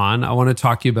move on. I want to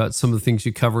talk to you about some of the things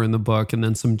you cover in the book, and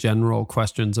then some general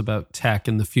questions about tech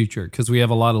in the future, because we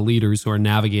have a lot of leaders who are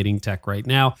navigating tech right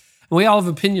now, and we all have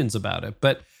opinions about it.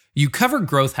 But you cover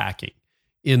growth hacking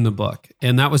in the book,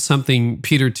 and that was something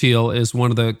Peter Thiel is one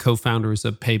of the co-founders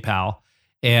of PayPal,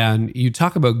 and you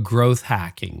talk about growth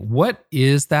hacking. What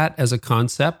is that as a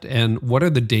concept, and what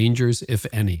are the dangers, if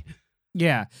any?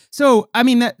 Yeah. So, I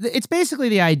mean, it's basically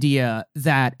the idea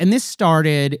that, and this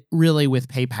started really with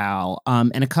PayPal,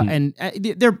 and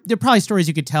there are probably stories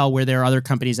you could tell where there are other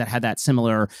companies that had that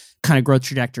similar kind of growth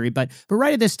trajectory. But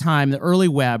right at this time, the early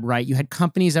web, right, you had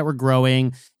companies that were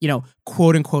growing,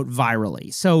 quote unquote,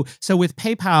 virally. So with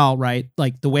PayPal, right,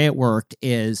 like the way it worked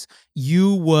is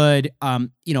you would,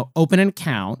 open an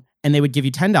account, and they would give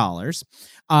you $10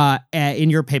 in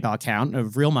your PayPal account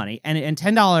of real money, and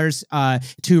 $10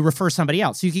 to refer somebody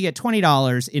else. So you could get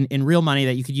 $20 in real money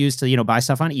that you could use to buy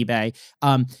stuff on eBay,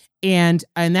 and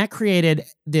that created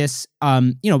this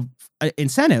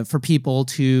incentive for people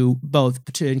to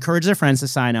encourage their friends to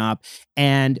sign up,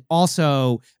 and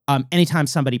also anytime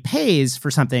somebody pays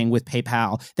for something with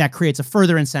PayPal, that creates a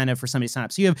further incentive for somebody to sign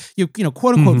up. So you have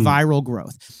quote unquote viral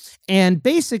growth, and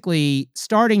basically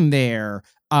starting there.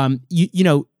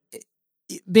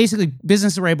 Basically,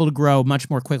 businesses were able to grow much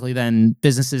more quickly than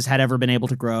businesses had ever been able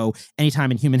to grow anytime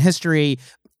in human history.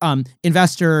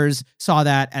 Investors saw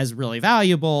that as really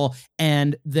valuable,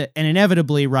 and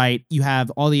inevitably, right, you have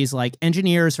all these like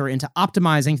engineers who are into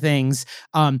optimizing things,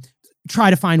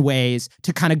 try to find ways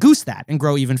to kind of goose that and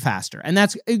grow even faster. And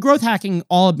that's growth hacking.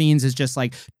 All it means is just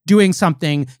like doing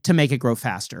something to make it grow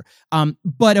faster.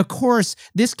 But of course,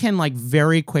 this can like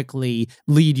very quickly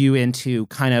lead you into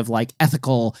kind of like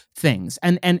ethical things.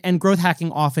 And growth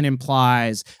hacking often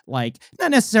implies like not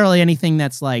necessarily anything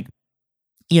that's like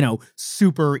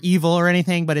super evil or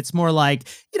anything, but it's more like,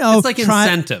 it's like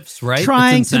incentives, right?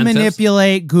 Trying to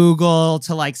manipulate Google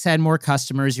to like send more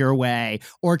customers your way,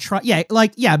 or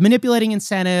manipulating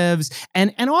incentives.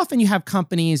 And often you have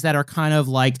companies that are kind of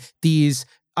like these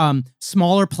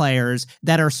smaller players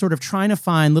that are sort of trying to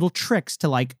find little tricks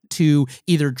to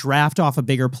either draft off a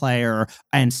bigger player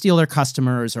and steal their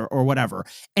customers or whatever.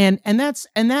 And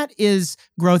that is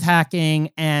growth hacking.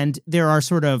 And there are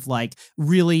sort of like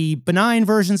really benign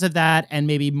versions of that, and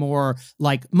maybe more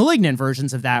like malignant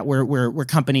versions of that, where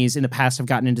companies in the past have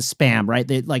gotten into spam, right?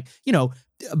 They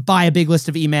buy a big list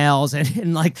of emails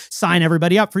and like sign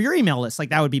everybody up for your email list. Like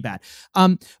that would be bad.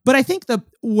 But I think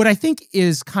what I think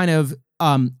is kind of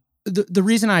the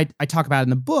reason I talk about it in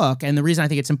the book, and the reason I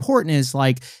think it's important, is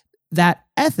like that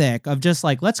ethic of just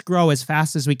like, let's grow as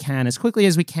fast as we can, as quickly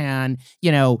as we can,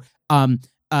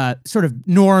 sort of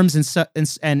norms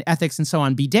and ethics and so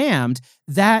on be damned.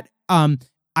 That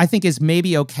I think is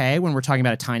maybe okay when we're talking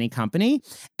about a tiny company,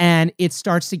 and it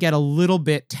starts to get a little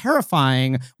bit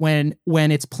terrifying when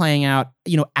it's playing out,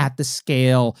 at the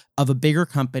scale of a bigger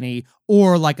company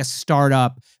or like a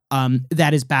startup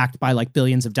that is backed by like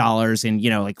billions of dollars in,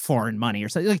 like foreign money or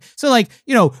something.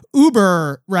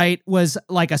 Uber, right, was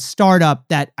like a startup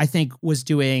that I think was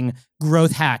doing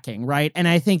growth hacking, right? And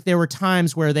I think there were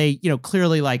times where they,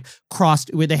 clearly like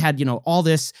where they had, all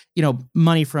this,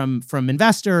 money from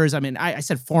investors. I mean, I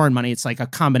said foreign money. It's like a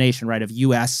combination, right, of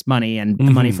US money and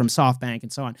money from SoftBank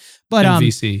and so on. But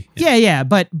VC. Yeah.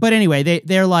 But anyway,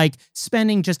 they're like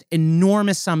spending just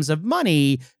enormous sums of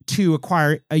money to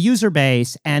acquire a user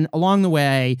base, and along the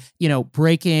way,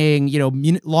 breaking,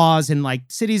 laws in like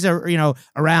cities or,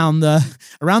 around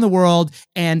the world,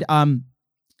 and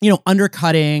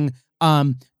undercutting,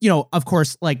 of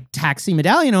course, like taxi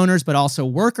medallion owners, but also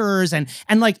workers, and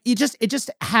like it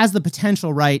just has the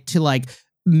potential, right, to like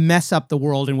mess up the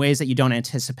world in ways that you don't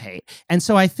anticipate. And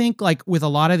so I think like with a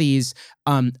lot of these,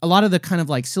 a lot of the kind of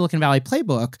like Silicon Valley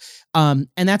playbook, and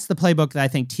that's the playbook that I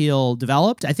think Thiel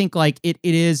developed. I think like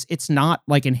it's not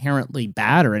like inherently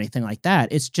bad or anything like that.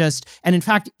 It's just, and in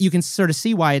fact, you can sort of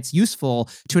see why it's useful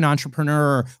to an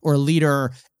entrepreneur or a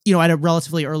leader, at a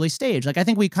relatively early stage. Like I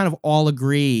think we kind of all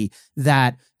agree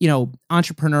that,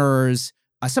 entrepreneurs,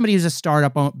 somebody who's a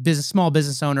startup small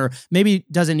business owner maybe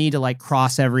doesn't need to like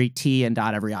cross every T and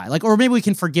dot every I, like, or maybe we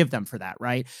can forgive them for that,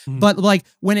 right? Mm-hmm. But like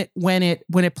when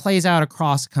it plays out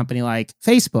across a company like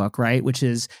Facebook, right, which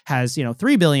has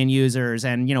 3 billion users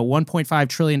and $1.5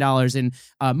 trillion in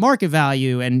market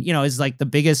value, and is like the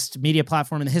biggest media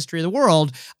platform in the history of the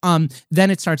world, then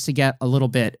it starts to get a little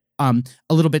bit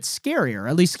scarier,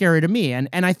 at least scary to me. And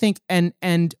I think,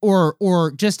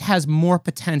 or just has more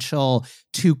potential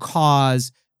to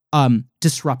cause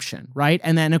disruption, right?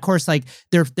 And then of course, like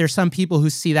there's some people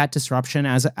who see that disruption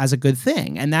as a good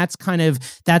thing. And that's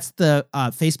the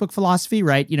Facebook philosophy,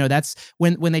 right? That's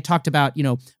when they talked about,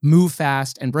 move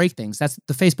fast and break things. That's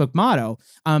the Facebook motto.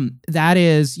 That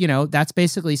is, that's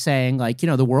basically saying like,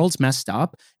 the world's messed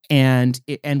up, and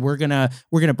we're gonna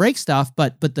break stuff,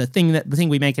 but the thing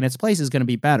we make in its place is gonna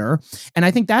be better. And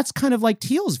I think that's kind of like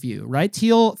Thiel's view, right?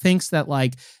 Thiel thinks that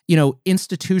like,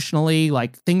 institutionally,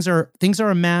 like things are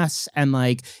a mess, and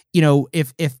like,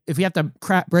 if we have to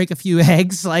break a few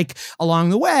eggs like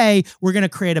along the way, we're gonna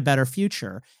create a better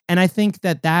future. And I think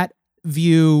that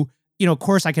view, of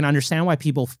course, I can understand why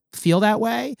people feel that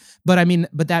way, but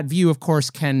that view, of course,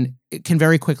 can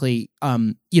very quickly,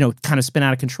 kind of spin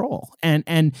out of control,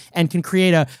 and can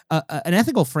create an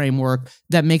ethical framework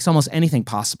that makes almost anything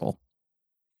possible.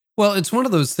 Well, it's one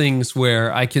of those things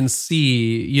where I can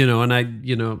see, and I,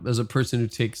 as a person who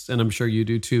takes, and I'm sure you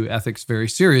do too, ethics very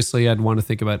seriously, I'd want to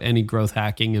think about any growth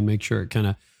hacking and make sure it kind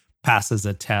of passes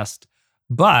a test.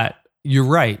 But you're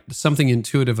right, something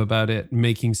intuitive about it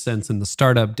making sense in the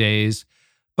startup days.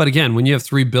 But again, when you have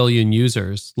 3 billion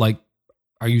users, like,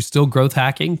 are you still growth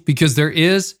hacking? Because there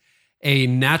is a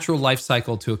natural life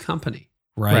cycle to a company,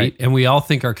 right? And we all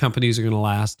think our companies are going to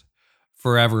last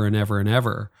forever and ever and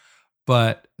ever.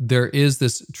 But there is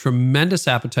this tremendous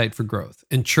appetite for growth.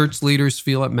 And church leaders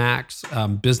feel it, Max.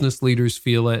 Business leaders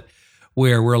feel it,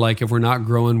 where we're like, if we're not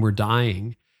growing, we're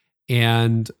dying.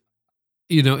 And,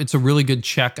 it's a really good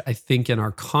check, I think, in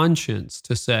our conscience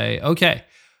to say, okay,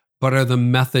 but are the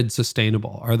methods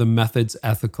sustainable? Are the methods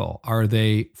ethical? Are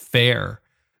they fair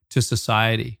to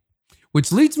society?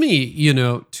 Which leads me,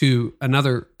 to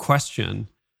another question.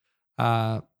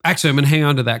 Actually, I'm going to hang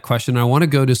on to that question. I want to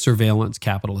go to surveillance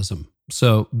capitalism.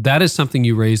 So that is something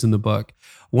you raise in the book.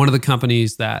 One of the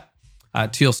companies that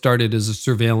Thiel started is a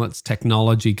surveillance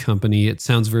technology company. It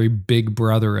sounds very Big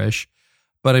Brother-ish,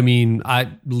 But I mean, I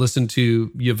listen to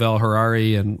Yuval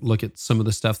Harari and look at some of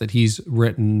the stuff that he's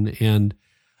written. And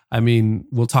I mean,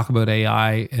 we'll talk about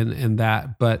AI and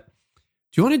that, but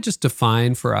do you want to just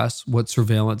define for us what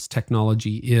surveillance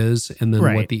technology is and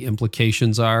then what the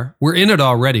implications are? We're in it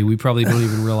already. We probably don't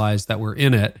even realize that we're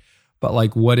in it. But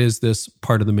like, what is this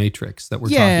part of the matrix that we're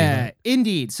talking about? Yeah,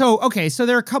 indeed. So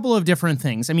there are a couple of different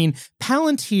things. I mean,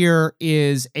 Palantir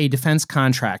is a defense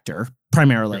contractor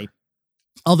primarily. Sure.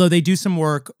 Although they do some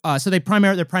work, so they're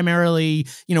primarily,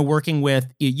 working with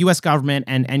U.S. government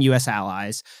and U.S.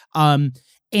 allies. But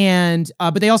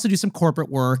they also do some corporate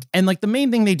work. And like the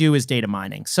main thing they do is data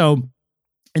mining. So,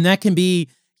 and that can be,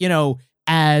 that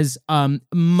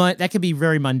could be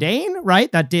very mundane,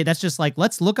 right? That's just like,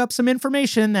 let's look up some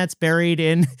information that's buried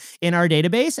in our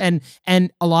database.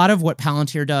 And a lot of what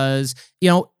Palantir does,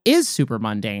 is super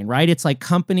mundane, right? It's like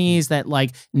companies that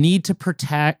like need to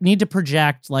project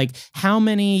like how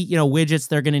many, widgets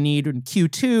they're going to need in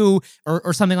Q2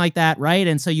 or something like that, right?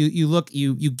 And so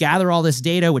you gather all this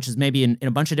data, which is maybe in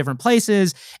a bunch of different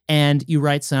places, and you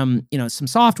write some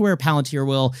software. Palantir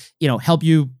will, help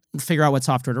you figure out what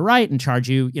software to write and charge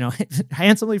you,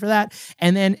 handsomely for that.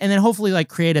 And then hopefully like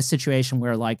create a situation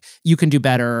where like you can do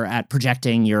better at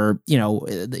projecting your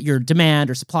demand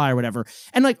or supply or whatever.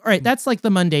 And like, all right, that's like the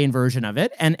mundane version of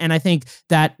it. And I think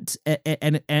that,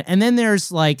 and then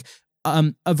there's like,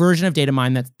 a version of data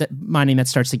mining that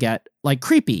starts to get like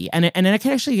creepy. And it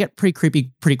can actually get pretty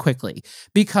creepy pretty quickly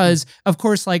because of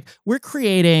course, like we're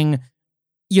creating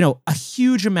a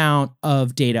huge amount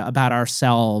of data about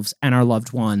ourselves and our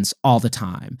loved ones all the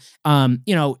time.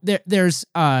 There was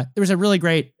a really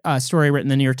great story written in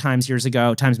the New York Times years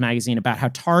ago, Times Magazine, about how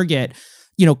Target,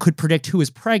 could predict who is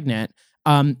pregnant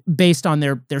based on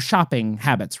their shopping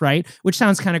habits, right? Which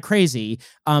sounds kind of crazy,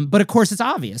 but of course it's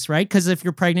obvious, right? Because if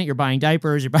you're pregnant, you're buying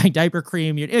diapers, you're buying diaper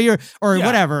cream,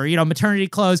 whatever, maternity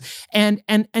clothes, and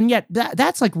yet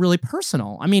that's like really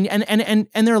personal. I mean,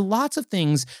 and there are lots of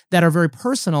things that are very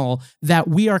personal that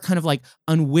we are kind of like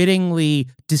unwittingly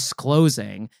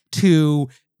disclosing to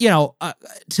to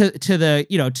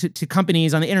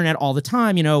companies on the internet all the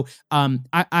time.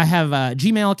 I have a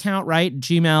Gmail account, right?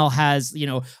 Gmail has,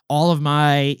 all of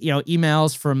my,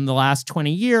 emails from the last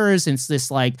 20 years. And it's this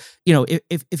like,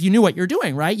 if you knew what you're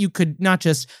doing, right? You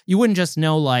wouldn't just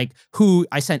know like who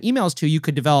I sent emails to. You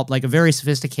could develop like a very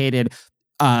sophisticated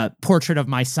portrait of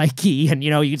my psyche, and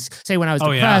you could say when I was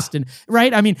depressed, and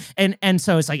right. I mean, and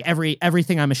so it's like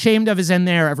everything I'm ashamed of is in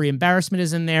there, every embarrassment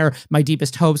is in there, my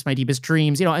deepest hopes, my deepest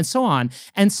dreams, and so on.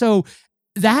 And so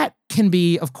that can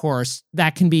be, of course,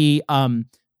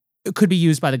 it could be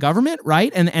used by the government,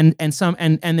 right? And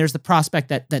there's the prospect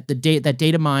that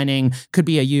data mining could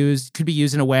be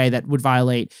used in a way that would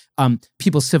violate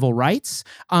people's civil rights.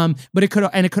 But it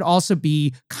could also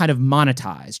be kind of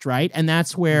monetized, right? And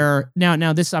that's where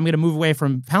now this I'm going to move away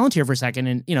from Palantir for a second,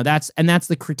 and that's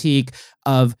the critique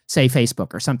of say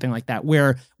Facebook or something like that,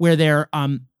 where they're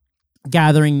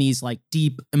gathering these like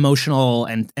deep emotional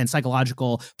and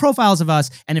psychological profiles of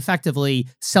us and effectively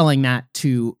selling that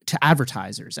to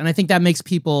advertisers. And I think that makes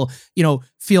people,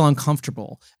 feel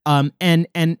uncomfortable. And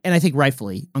I think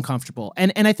rightfully uncomfortable.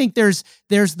 And I think there's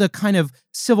the kind of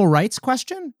civil rights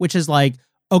question, which is like,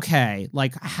 okay,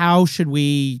 like how should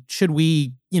we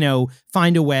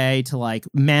find a way to like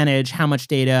manage how much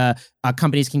data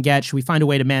companies can get? Should we find a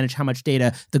way to manage how much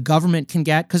data the government can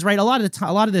get? Because right, a lot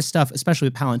of this stuff, especially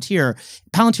with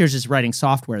Palantir is just writing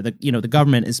software. The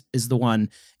government is the one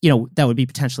that would be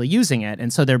potentially using it,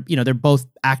 and so they're both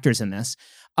actors in this.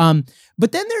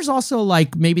 But then there's also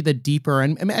like maybe the deeper,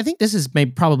 and I mean, I think this is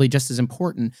probably just as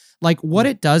important, like what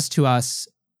it does to us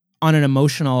on an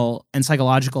emotional and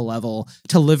psychological level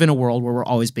to live in a world where we're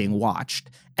always being watched.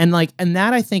 And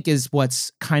that I think is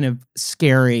what's kind of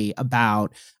scary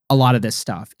about a lot of this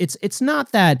stuff. It's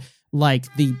not that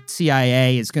like the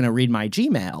CIA is going to read my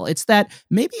Gmail. It's that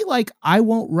maybe like I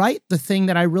won't write the thing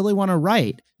that I really want to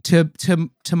write to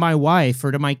my wife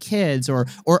or to my kids or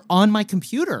on my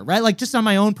computer, right? Like just on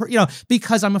my own,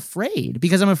 because I'm afraid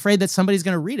that somebody's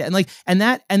going to read it. And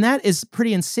that is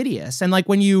pretty insidious. And like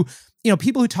when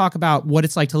people who talk about what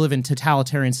it's like to live in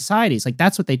totalitarian societies, like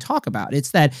that's what they talk about.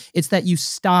 It's that you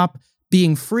stop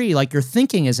being free, like your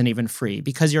thinking isn't even free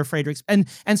because you're afraid to. And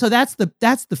so that's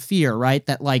the fear, right?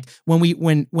 That like when we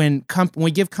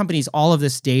give companies all of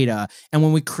this data and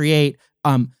when we create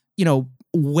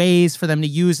ways for them to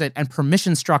use it and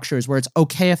permission structures where it's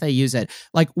okay if they use it,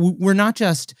 like we're not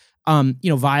just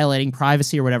violating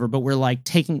privacy or whatever, but we're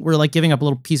giving up a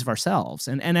little piece of ourselves.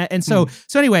 So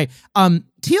anyway,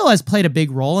 Thiel has played a big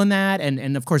role in that.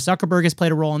 And of course, Zuckerberg has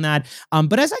played a role in that.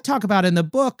 But as I talk about in the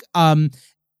book,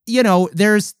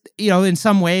 there's, in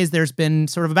some ways there's been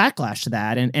sort of a backlash to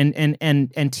that.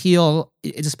 And Thiel,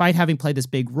 despite having played this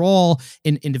big role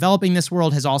in developing this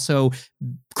world, has also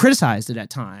criticized it at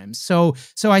times. So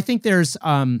I think there's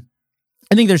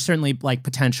certainly like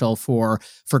potential for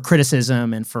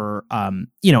criticism and for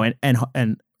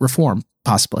and reform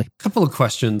possibly. A couple of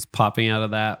questions popping out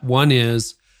of that. One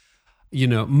is,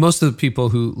 most of the people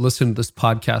who listen to this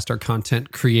podcast are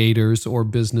content creators or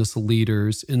business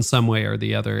leaders in some way or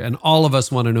the other. And all of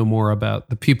us want to know more about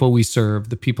the people we serve,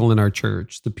 the people in our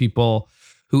church, the people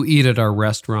who eat at our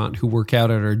restaurant, who work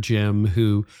out at our gym,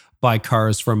 who buy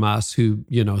cars from us, who,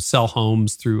 sell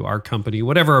homes through our company,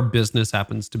 whatever our business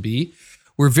happens to be.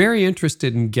 We're very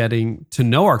interested in getting to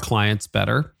know our clients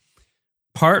better,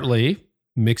 partly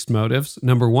mixed motives.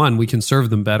 Number one, we can serve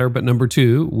them better, but number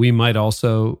two, we might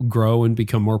also grow and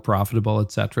become more profitable,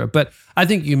 et cetera. But I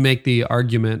think you make the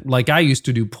argument, like I used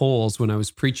to do polls when I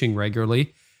was preaching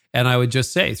regularly, and I would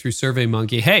just say through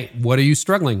SurveyMonkey, hey, what are you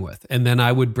struggling with? And then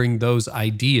I would bring those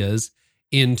ideas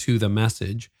into the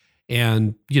message.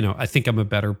 And, I think I'm a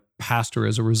better pastor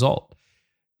as a result.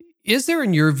 Is there,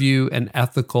 in your view, an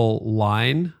ethical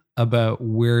line about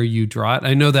where you draw it?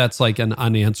 I know that's like an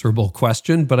unanswerable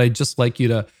question, but I'd just like you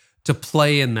to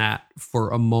play in that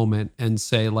for a moment and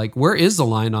say, like, where is the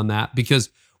line on that? Because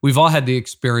we've all had the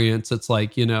experience. It's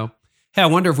like, hey, I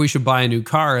wonder if we should buy a new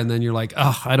car. And then you're like,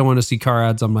 oh, I don't want to see car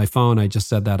ads on my phone. I just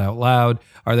said that out loud.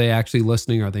 Are they actually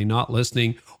listening? Are they not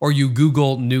listening? Or you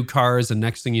Google new cars and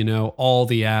next thing you know, all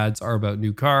the ads are about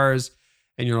new cars.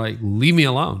 And you're like, leave me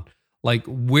alone. Like,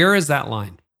 where is that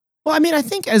line? Well, I mean,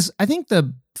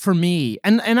 for me,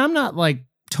 and I'm not like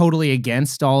totally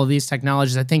against all of these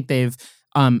technologies. I think they've,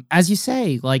 as you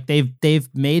say, like they've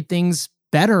made things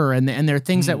better, and there are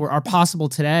things that are possible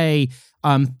today.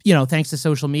 Thanks to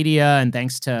social media and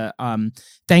thanks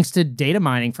to data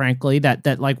mining, frankly,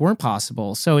 that like weren't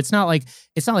possible. So it's not like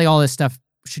all this stuff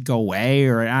should go away,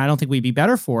 or I don't think we'd be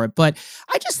better for it. But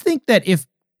I just think that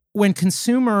when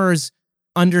consumers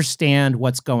understand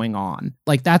what's going on,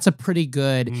 like that's a pretty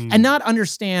good, and not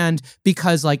understand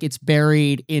because like it's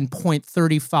buried in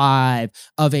 0.35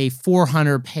 of a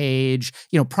 400-page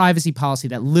privacy policy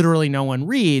that literally no one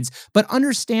reads, but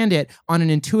understand it on an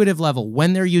intuitive level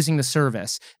when they're using the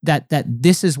service, that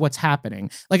this is what's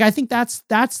happening. Like I think that's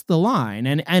the line,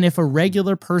 and if a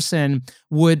regular person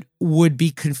would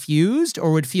be confused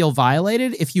or would feel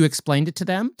violated if you explained it to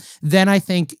them, then I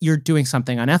think you're doing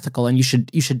something unethical, and you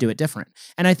should do it different.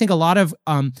 And I think a lot of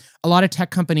tech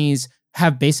companies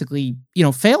have basically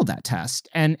failed that test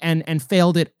and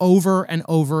failed it over and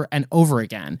over and over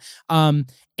again.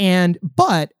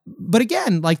 But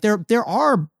again, like there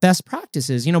are best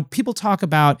practices. People talk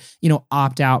about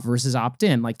opt out versus opt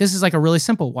in. Like this is like a really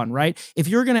simple one, right? If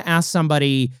you're going to ask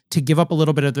somebody to give up a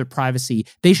little bit of their privacy,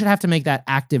 they should have to make that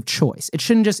active choice. It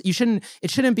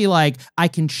shouldn't be like I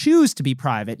can choose to be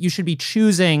private. You should be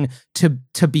choosing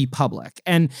to be public.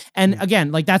 And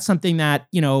again, like that's something that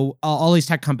all these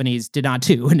tech companies did not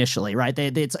do initially, right?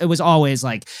 It was always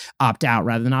like opt out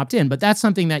rather than opt in. But that's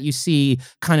something that you see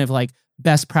kind of like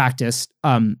best practice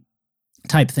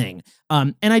type thing.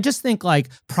 And I just think like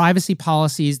privacy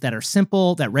policies that are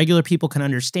simple, that regular people can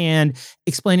understand,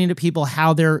 explaining to people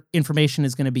how their information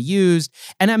is going to be used.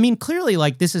 And I mean, clearly,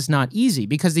 like this is not easy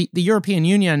because the European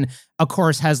Union, of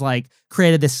course, has like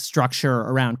created this structure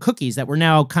around cookies that we're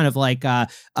now kind of like, we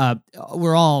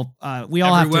all Every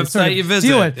have to website sort of you visit,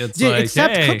 deal with, it's like,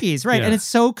 except hey. cookies, right? Yeah. And it's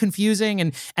so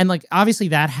confusing. And like, obviously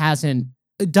that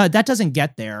doesn't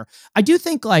get there. I do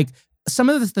think like some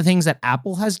of the things that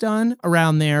Apple has done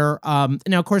around there. Now,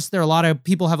 of course, there are a lot of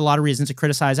people have a lot of reasons to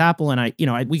criticize Apple, and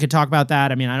we could talk about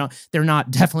that. I mean, they're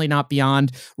definitely not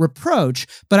beyond reproach,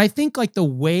 but I think like the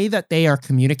way that they are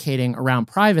communicating around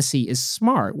privacy is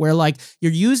smart, where like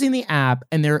you're using the app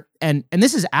and and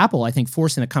this is Apple, I think,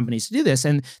 forcing the companies to do this,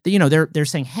 and they're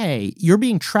saying, hey, you're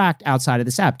being tracked outside of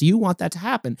this app. Do you want that to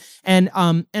happen? And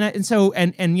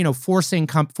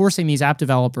forcing these app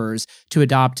developers to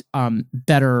adopt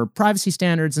better privacy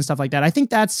standards and stuff like that. I think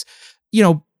that's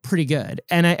pretty good.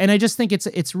 And I just think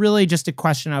it's really just a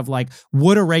question of like,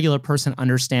 would a regular person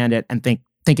understand it and think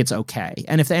it's okay?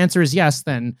 And if the answer is yes,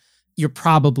 then you're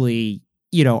probably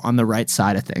on the right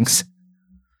side of things.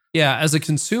 Yeah, as a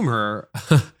consumer.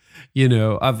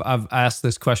 I've asked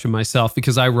this question myself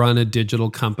because I run a digital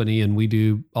company and we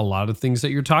do a lot of things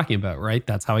that you're talking about, right?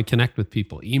 That's how I connect with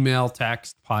people: email,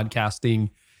 text,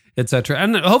 podcasting, etc.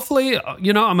 And hopefully,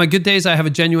 on my good days, I have a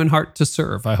genuine heart to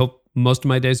serve. I hope most of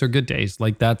my days are good days.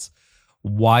 Like that's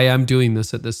why I'm doing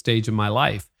this at this stage of my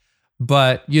life.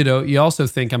 But, you also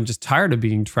think I'm just tired of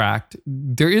being tracked.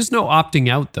 There is no opting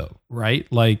out though, right?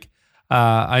 Like,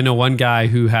 I know one guy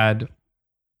who had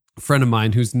a friend of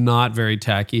mine who's not very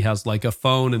tech. He has like a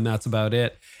phone and that's about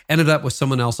it. Ended up with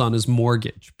someone else on his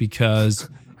mortgage because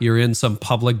you're in some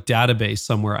public database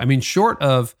somewhere. I mean, short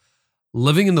of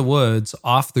living in the woods,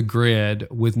 off the grid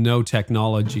with no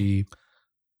technology,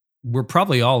 we're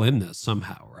probably all in this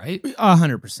somehow, right?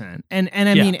 100%. And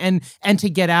I mean, and to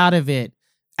get out of it,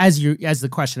 as the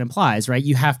question implies, right?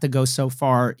 You have to go so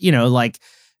far,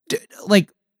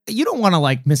 like you don't want to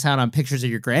like miss out on pictures of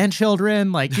your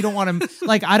grandchildren. Like you don't want to,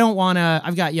 like, I don't want to,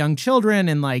 I've got young children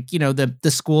and like,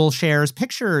 the school shares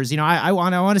pictures, I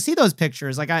want to see those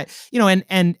pictures. Like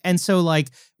and so like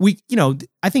we,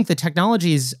 I think the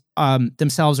technologies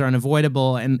themselves are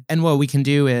unavoidable. And what we can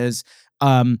do is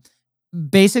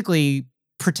basically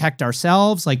protect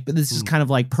ourselves. Like this is kind of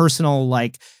like personal,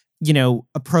 like,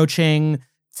 approaching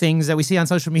things that we see on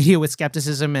social media with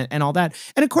skepticism and all that.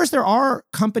 And of course, there are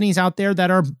companies out there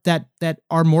that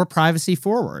are more privacy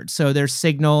forward. So there's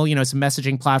Signal, it's a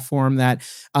messaging platform that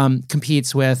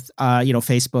competes with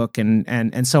Facebook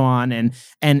and so on.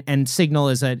 And Signal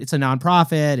it's a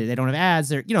nonprofit. They don't have ads.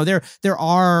 There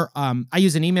are I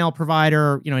use an email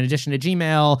provider, in addition to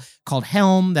Gmail, called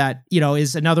Helm that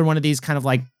is another one of these kind of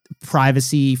like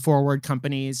privacy forward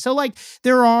companies. So like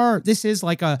this is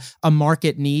like a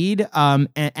market need,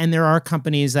 and there are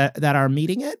companies that are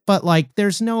meeting it, but like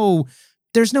there's no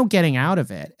getting out of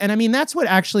it. And I mean, that's what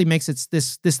actually makes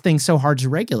this thing so hard to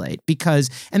regulate, because,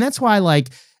 and that's why like,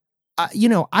 I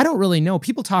don't really know.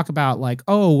 People talk about like,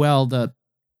 oh, well,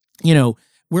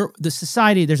 we're the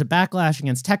society, there's a backlash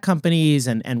against tech companies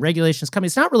and regulations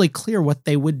companies. It's not really clear what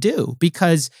they would do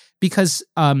because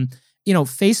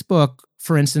Facebook,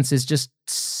 for instance, is just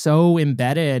so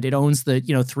embedded. It owns the,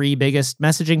 3 biggest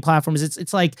messaging platforms.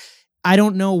 It's like, I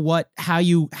don't know how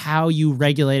you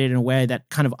regulate it in a way that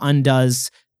kind of undoes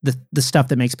the stuff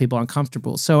that makes people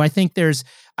uncomfortable. So I think but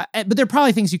there are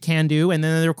probably things you can do. And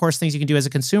then there are, of course, things you can do as a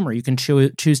consumer. You can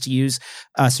choose to use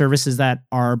services that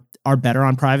are better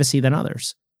on privacy than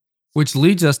others. Which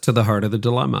leads us to the heart of the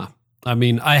dilemma. I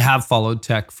mean, I have followed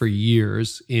tech for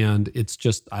years, and it's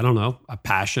just, I don't know, a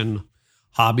passion,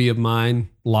 hobby of mine,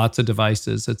 lots of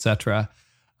devices, etc.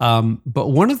 But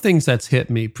one of the things that's hit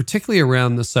me, particularly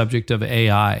around the subject of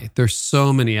AI, there's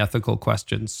so many ethical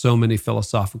questions, so many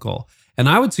philosophical, and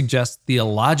I would suggest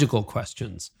theological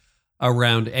questions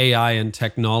around AI and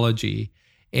technology.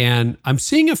 And I'm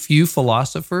seeing a few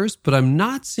philosophers, but I'm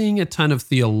not seeing a ton of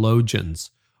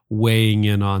theologians weighing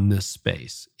in on this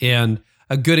space. And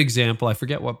a good example, I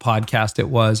forget what podcast it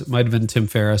was. It might have been Tim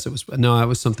Ferriss. It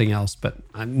was something else, but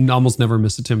I almost never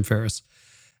miss a Tim Ferriss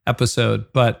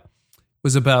episode. But it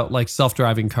was about like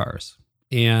self-driving cars.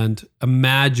 And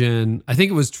imagine, I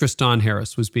think it was Tristan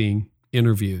Harris was being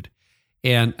interviewed.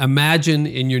 And imagine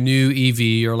in your new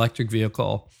EV or electric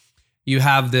vehicle, you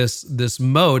have this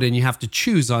mode and you have to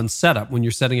choose on setup when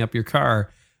you're setting up your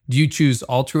car. Do you choose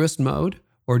altruist mode?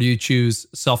 Or do you choose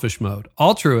selfish mode?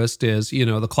 Altruist is,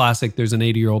 the classic, there's an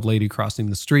 80-year-old lady crossing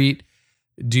the street.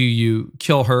 Do you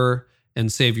kill her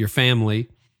and save your family?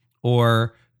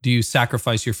 Or do you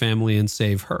sacrifice your family and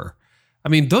save her? I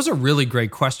mean, those are really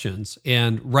great questions.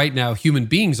 And right now, human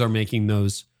beings are making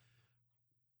those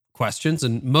questions.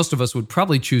 And most of us would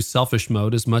probably choose selfish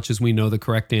mode as much as we know the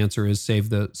correct answer is save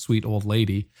the sweet old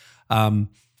lady.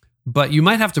 But you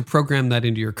might have to program that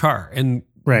into your car. And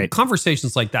right.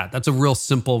 Conversations like that's a real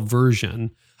simple version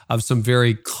of some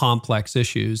very complex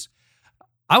issues.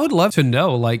 I would love to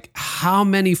know, like, how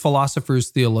many philosophers,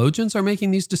 theologians are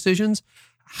making these decisions?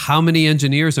 How many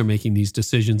engineers are making these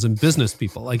decisions and business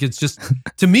people? Like, it's just,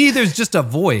 to me, there's just a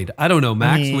void. I don't know,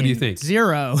 Max, what do you think?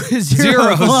 Zero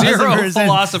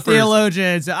philosophers.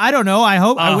 Theologians. I don't know.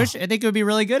 I think it would be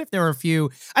really good if there were a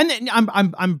few. And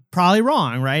I'm probably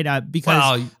wrong, right?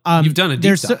 Because you've done a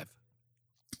deep dive.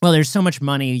 Well, there's so much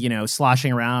money,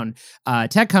 sloshing around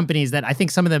tech companies that I think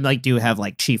some of them like do have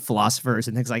like chief philosophers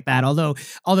and things like that. Although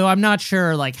I'm not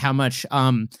sure like how much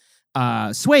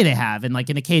sway they have. And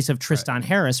like in the case of Tristan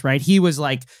Harris, right? He was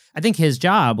like, I think his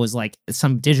job was like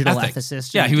some digital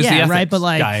ethicist. Yeah, he was the ethics right. But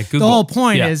like guy the whole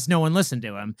point is no one listened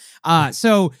to him.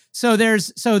 So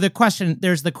there's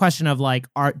the question of like,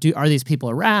 are these people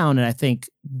around? And I think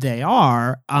they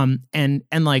are. And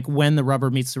like when the rubber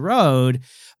meets the road,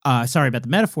 sorry about the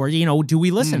metaphor, do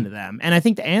we listen to them? And I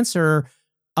think the answer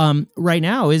right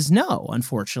now is no,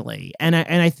 unfortunately. And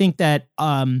I think that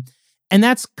and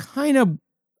that's kind of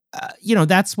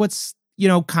that's what's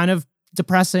kind of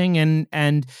depressing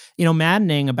and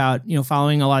maddening about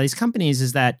following a lot of these companies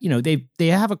is that they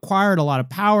have acquired a lot of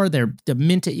power. They're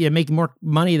making more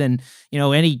money than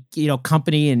any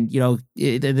company, and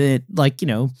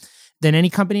than any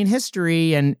company in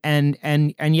history, and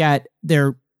yet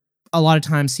they're a lot of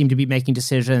times seem to be making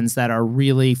decisions that are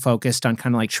really focused on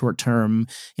kind of like short-term,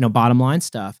 bottom line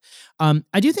stuff.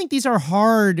 I do think these are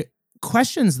hard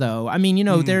questions, though. I mean,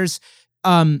 there's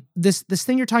this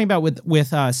thing you're talking about with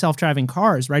self-driving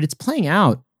cars, right? It's playing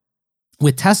out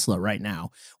with Tesla right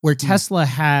now, where Tesla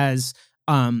has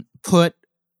put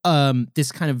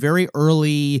this kind of very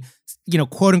early,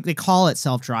 quote, they call it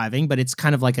self-driving, but it's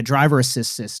kind of like a driver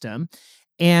assist system.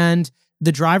 And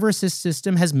the driver assist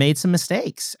system has made some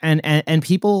mistakes, and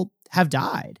people have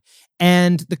died.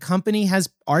 And the company has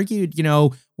argued,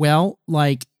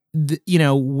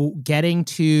 getting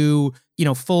to,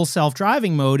 full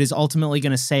self-driving mode is ultimately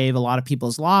going to save a lot of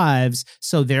people's lives.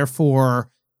 So therefore,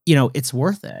 it's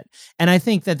worth it. And I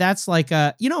think that's like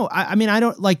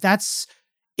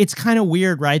it's kind of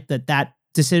weird, right? That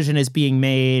decision is being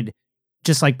made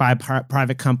just like by a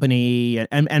private company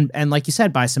and like you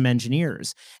said, by some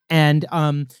engineers. And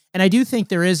I do think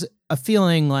there is a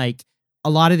feeling like a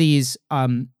lot of these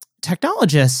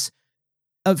technologists,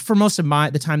 for most of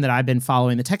the time that I've been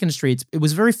following the tech industry, it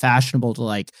was very fashionable to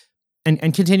like,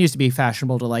 and continues to be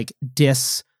fashionable to like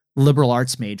diss liberal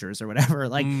arts majors or whatever,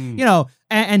 like,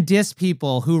 and diss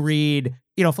people who read,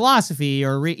 philosophy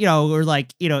or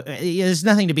there's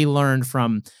nothing to be learned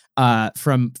from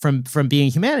being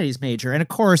a humanities major. And of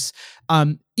course,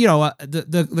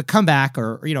 the comeback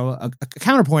or, a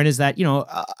counterpoint is that,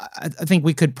 I think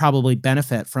we could probably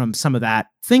benefit from some of that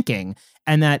thinking.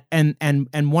 And that, and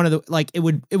one of the, like, it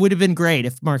would have been great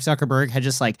if Mark Zuckerberg had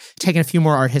just like taken a few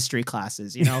more art history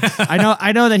classes, I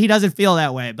know that he doesn't feel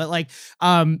that way, but like,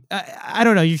 I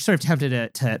don't know, you're sort of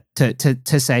tempted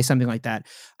to say something like that.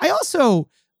 I also,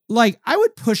 like, I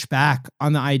would push back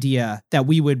on the idea that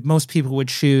most people would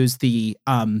choose the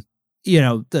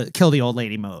kill the old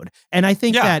lady mode. And I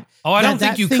think that, I don't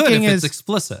think you could if it's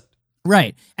explicit.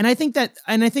 Right. And I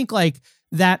think like,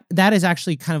 that is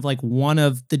actually kind of like one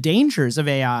of the dangers of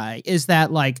AI is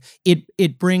that like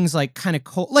it brings like kind of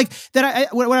cold, like that.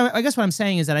 I guess what I'm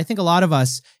saying is that I think a lot of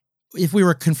us, if we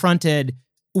were confronted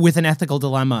with an ethical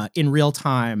dilemma in real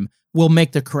time, will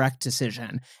make the correct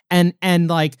decision. And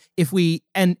like if we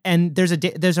and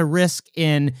there's a risk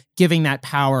in giving that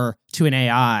power to an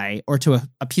AI or to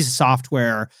a piece of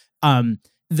software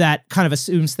that kind of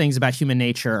assumes things about human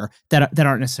nature that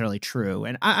aren't necessarily true.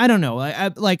 And I don't know.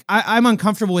 I'm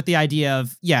uncomfortable with the idea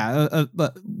of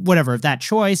whatever, of that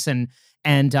choice. And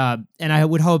I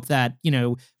would hope that,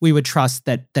 we would trust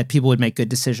that people would make good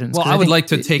decisions. Well, I would like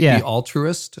to take the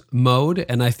altruist mode,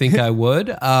 and I think I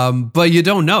would. But you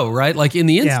don't know, right? Like in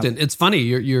the instant, it's funny.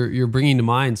 You're bringing to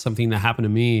mind something that happened to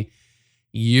me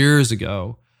years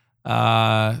ago.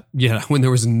 When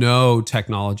there was no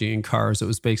technology in cars, it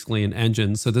was basically an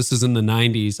engine. So this is in the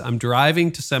 90s. I'm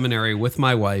driving to seminary with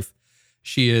my wife.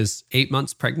 She is 8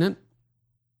 months pregnant.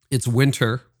 It's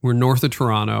winter. We're north of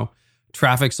Toronto.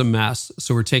 Traffic's a mess.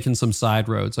 So we're taking some side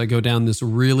roads. I go down this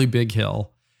really big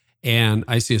hill and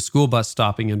I see a school bus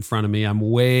stopping in front of me. I'm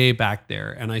way back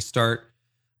there and I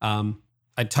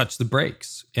touch the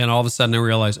brakes and all of a sudden I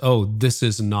realize, oh, this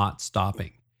is not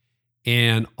stopping.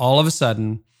 And all of a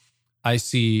sudden, I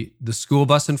see the school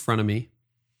bus in front of me.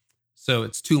 So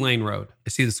it's 2-lane road.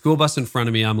 I see the school bus in front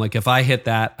of me. I'm like, if I hit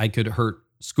that, I could hurt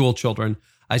school children.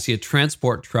 I see a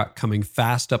transport truck coming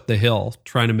fast up the hill,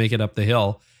 trying to make it up the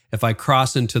hill. If I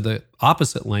cross into the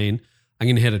opposite lane, I'm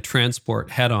going to hit a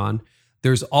transport head on.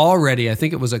 There's already, I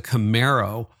think it was a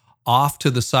Camaro off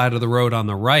to the side of the road on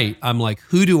the right. I'm like,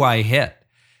 who do I hit?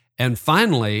 And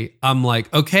finally, I'm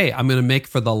like, okay, I'm going to make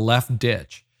for the left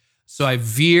ditch. So I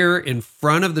veer in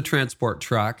front of the transport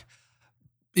truck,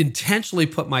 intentionally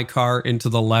put my car into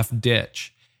the left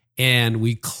ditch, and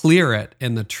we clear it,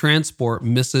 and the transport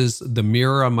misses the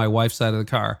mirror on my wife's side of the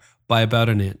car by about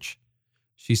an inch.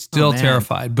 She's still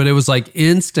terrified, but it was like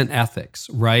instant ethics,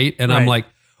 right? And I'm like,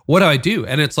 what do I do?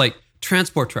 And it's like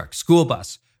transport truck, school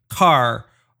bus, car,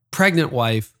 pregnant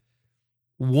wife,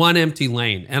 one empty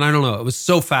lane. And I don't know, it was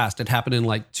so fast. It happened in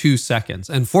like 2 seconds.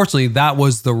 And fortunately, that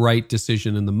was the right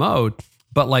decision in the mode.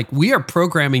 But like we are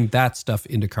programming that stuff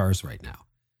into cars right now.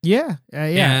 Yeah.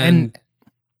 And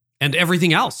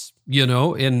everything else,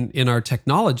 in our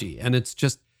technology. And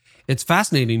it's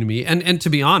fascinating to me. And to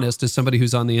be honest, as somebody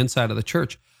who's on the inside of the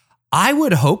church, I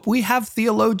would hope we have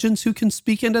theologians who can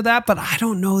speak into that, but I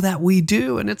don't know that we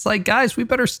do. And it's like, guys, we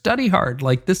better study hard.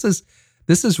 Like this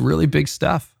is really big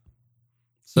stuff.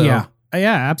 So, yeah,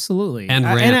 absolutely. And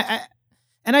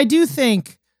I do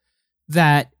think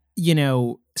that,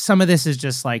 some of this is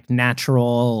just like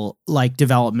natural like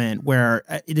development where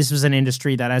this was an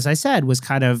industry that, as I said, was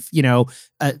kind of,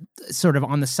 sort of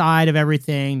on the side of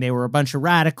everything. They were a bunch of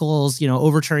radicals,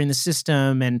 overturning the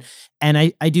system. And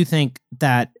I do think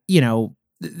that,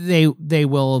 they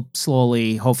will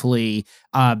slowly, hopefully,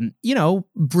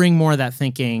 bring more of that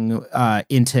thinking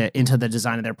into the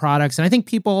design of their products. And I think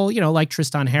people, like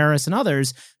Tristan Harris and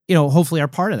others, hopefully are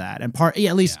part of that and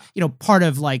part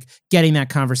of like getting that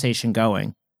conversation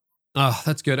going. Oh,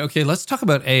 that's good. Okay, let's talk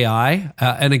about AI.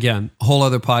 And again, whole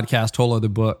other podcast, whole other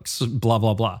books, blah,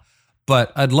 blah, blah.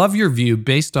 But I'd love your view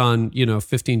based on,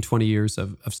 15, 20 years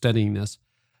of studying this.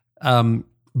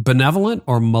 Benevolent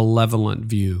or malevolent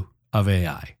view of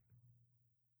AI?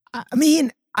 I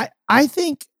mean, I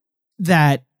think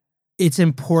that it's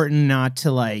important not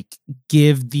to like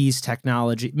make these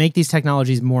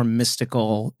technologies more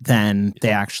mystical than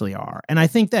they actually are. And I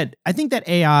think that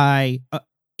AI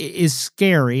is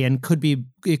scary and could be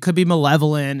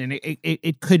malevolent, and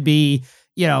it could be,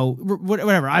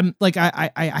 whatever. I'm like,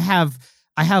 I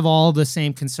have all the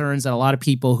same concerns that a lot of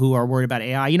people who are worried about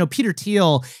AI. Peter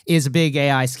Thiel is a big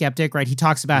AI skeptic, right? He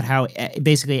talks about how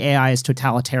basically AI is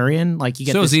totalitarian. Like you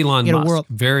get so this, is Elon Musk. World,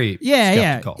 very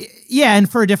skeptical. Yeah, and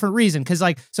for a different reason, because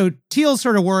so Thiel's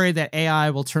sort of worried that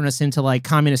AI will turn us into like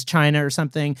communist China or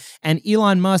something, and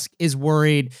Elon Musk is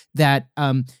worried that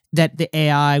that the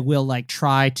AI will like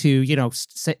try to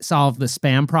solve the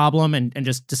spam problem and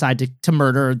just decide to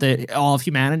murder all of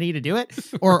humanity to do it,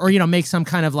 or make some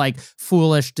kind of like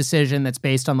foolish decision that's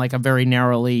based on like a very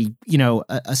narrowly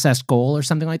assessed goal or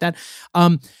something like that.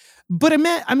 But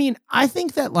I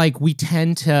think that like we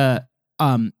tend to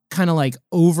kind of like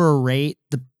overrate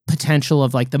the potential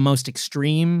of like the most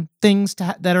extreme things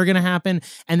that are going to happen,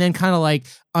 and then kind of like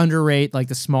underrate like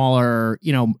the smaller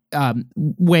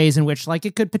ways in which like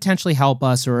it could potentially help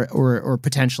us or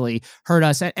potentially hurt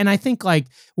us. And I think like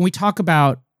when we talk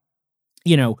about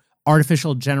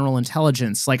artificial general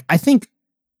intelligence, like I think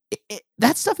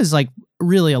that stuff is like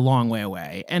really a long way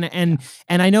away. And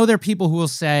I know there are people who will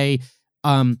say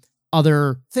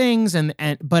other things,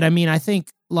 but I mean, I think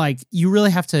like you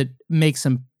really have to make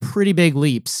some pretty big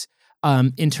leaps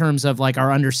in terms of like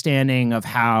our understanding of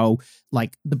how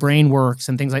like the brain works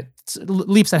and things like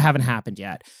leaps that haven't happened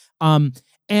yet.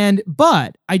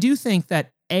 But I do think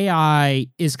that AI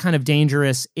is kind of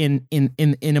dangerous in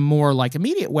a more like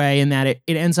immediate way, in that it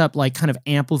ends up like kind of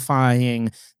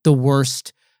amplifying the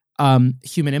worst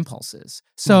human impulses.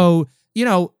 So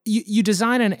you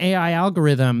design an AI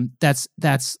algorithm that's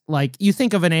like, you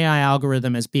think of an AI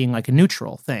algorithm as being like a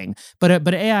neutral thing, but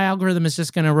an AI algorithm is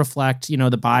just going to reflect,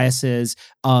 the biases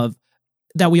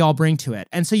that we all bring to it.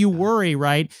 And so you worry,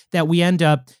 right, that we end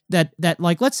up that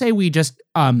like, let's say we just,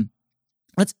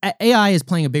 AI is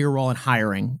playing a bigger role in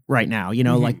hiring right now,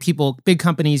 like big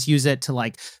companies use it to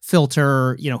like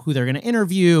filter, who they're going to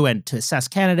interview and to assess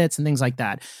candidates and things like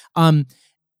that.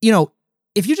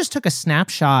 If you just took a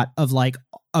snapshot of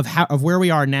where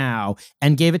we are now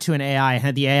and gave it to an AI and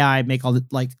had the AI make all the,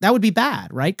 like, that would be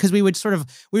bad, right? Because we would sort of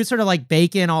like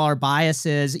bake in all our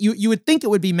biases. You would think it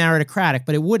would be meritocratic,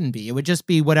 but it wouldn't be. It would just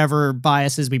be whatever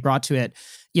biases we brought to it,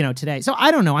 today. So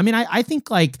I don't know. I mean, I think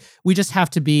like we just have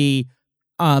to be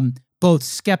both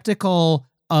skeptical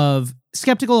of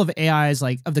AI's,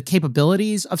 like of the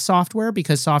capabilities of software,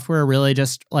 because software really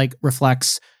just like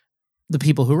reflects the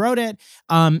people who wrote it.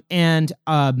 And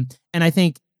I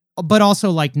think, but also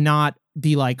like not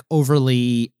be like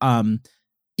overly,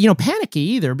 panicky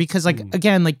either, because like,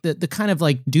 again, like the kind of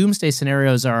like doomsday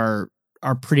scenarios are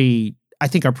pretty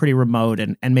remote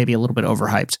and maybe a little bit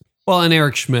overhyped. Well, and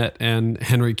Eric Schmidt and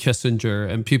Henry Kissinger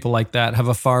and people like that have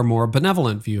a far more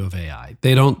benevolent view of AI.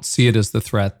 They don't see it as the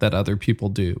threat that other people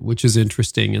do, which is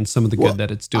interesting, and some of the good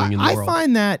that it's doing in the world. I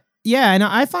find that, yeah, and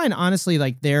I find honestly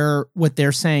like what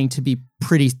they're saying to be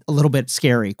a little bit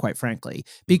scary, quite frankly,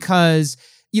 because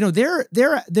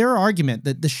their argument,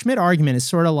 the Schmidt argument, is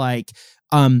sort of like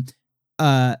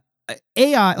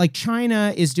AI, like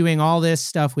China is doing all this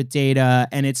stuff with data,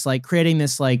 and it's like creating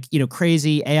this like,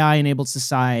 crazy AI enabled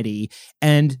society.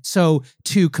 And so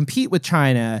to compete with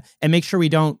China and make sure we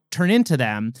don't turn into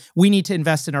them, we need to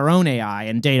invest in our own AI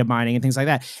and data mining and things like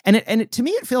that. And to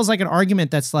me, it feels like an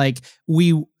argument that's like,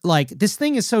 this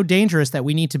thing is so dangerous that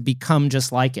we need to become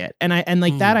just like it. And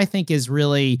that I think is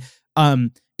really,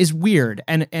 is weird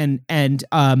and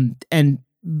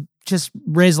just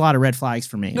raise a lot of red flags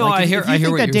for me. No, like, I hear if you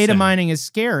think that data saying. mining is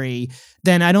scary,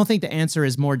 then I don't think the answer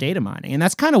is more data mining. And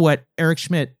that's kind of what Eric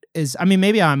Schmidt is. I mean,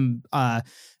 maybe I'm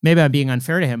being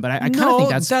unfair to him, but I kind of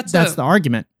think that's the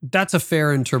argument. That's a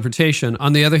fair interpretation.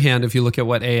 On the other hand, if you look at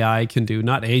what AI can do,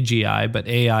 not AGI, but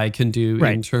AI can do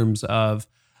in terms of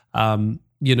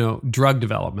drug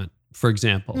development, for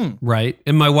example, right?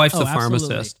 And my wife's a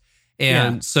pharmacist.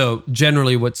 And so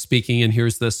generally what's speaking, and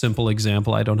here's the simple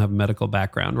example, I don't have a medical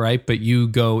background, right? But you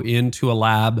go into a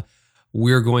lab,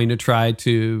 we're going to try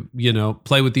to,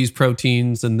 play with these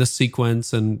proteins and this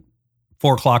sequence, and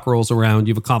 4 o'clock rolls around,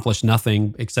 you've accomplished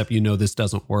nothing except this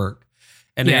doesn't work.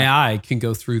 And AI can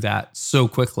go through that so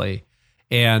quickly.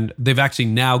 And they've actually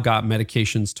now got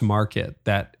medications to market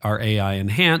that are AI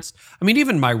enhanced. I mean,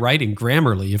 even my writing,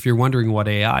 Grammarly, if you're wondering what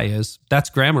AI is, that's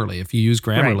Grammarly. If you use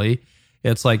Grammarly,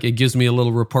 it's like it gives me a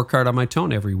little report card on my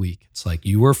tone every week. It's like,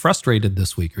 you were frustrated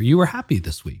this week, or you were happy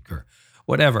this week, or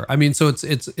whatever. I mean, so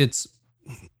it's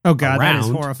oh God, around. That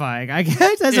is horrifying. I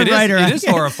guess as a writer, it is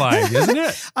horrifying, isn't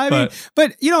it?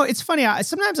 but it's funny.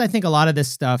 Sometimes I think a lot of this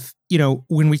stuff,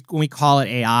 when we call it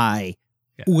AI,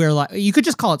 we're like, you could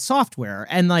just call it software,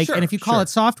 and and if you call it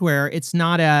software, it's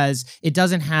not it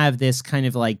doesn't have this kind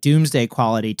of like doomsday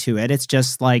quality to it. It's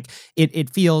just like it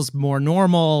feels more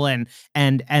normal and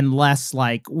less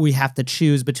like we have to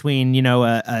choose between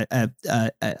a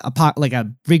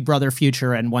Big Brother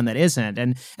future and one that isn't.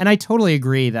 And I totally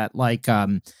agree that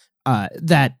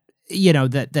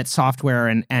that software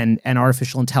and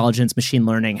artificial intelligence, machine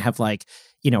learning have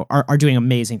are doing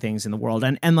amazing things in the world.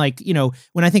 And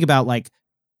when I think about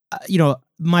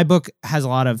my book has a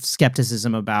lot of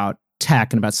skepticism about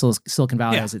tech and about Silicon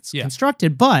Valley as it's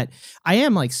constructed, but I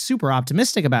am super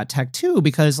optimistic about tech too,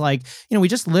 because we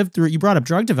just lived through, you brought up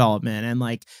drug development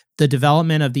and the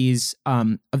development of these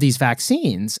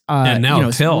vaccines. And now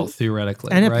a pill,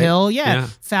 theoretically. And a pill,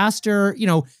 faster,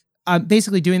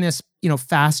 basically doing this,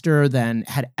 faster than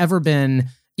had ever been.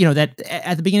 That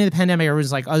at the beginning of the pandemic, everyone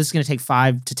was like, oh, this is going to take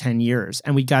 5 to 10 years.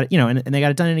 And we got it, and they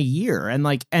got it done in a year. And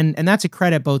and that's a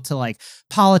credit both to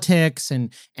politics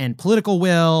and political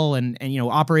will and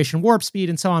Operation Warp Speed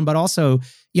and so on, but also,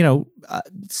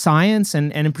 science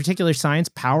and in particular science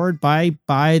powered by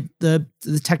the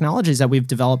technologies that we've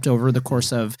developed over the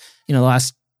course of, the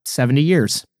last 70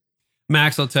 years.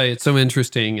 Max, I'll tell you, it's so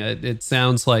interesting. It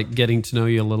sounds like getting to know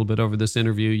you a little bit over this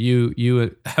interview.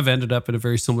 You have ended up in a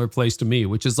very similar place to me,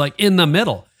 which is in the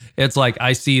middle. It's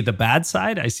I see the bad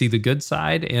side, I see the good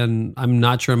side, and I'm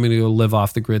not sure I'm going to go live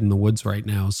off the grid in the woods right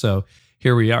now. So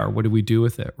here we are. What do we do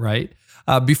with it, right?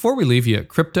 Before we leave you,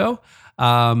 crypto,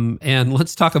 and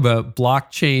let's talk about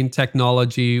blockchain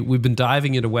technology. We've been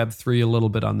diving into Web3 a little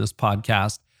bit on this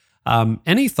podcast.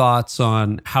 Any thoughts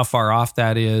on how far off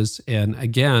that is? And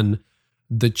again,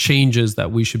 the changes that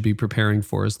we should be preparing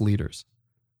for as leaders?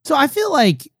 So I feel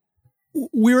like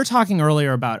we were talking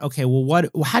earlier about, okay, well,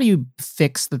 how do you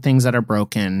fix the things that are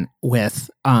broken with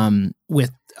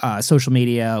social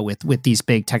media, with these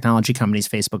big technology companies,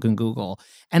 Facebook and Google?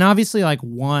 And obviously,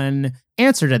 one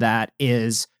answer to that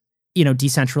is,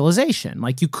 decentralization.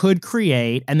 You could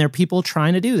create, and there are people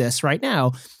trying to do this right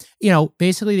now,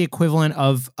 basically the equivalent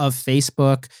of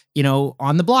Facebook,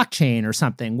 on the blockchain or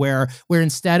something, where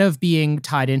instead of being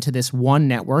tied into this one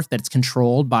network that's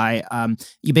controlled by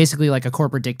you basically like a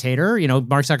corporate dictator,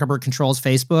 Mark Zuckerberg controls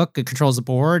Facebook, it controls the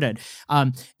board, and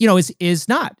is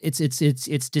not.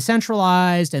 It's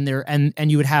decentralized,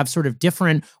 and you would have sort of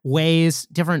different ways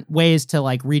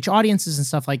to reach audiences and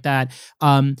stuff like that,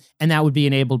 and that would be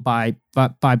enabled by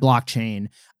blockchain.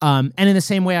 And in the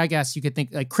same way, I guess you could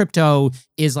think crypto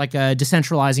is a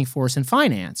decentralizing force in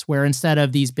finance, where instead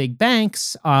of these big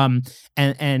banks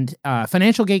and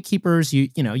financial gatekeepers,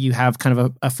 you have kind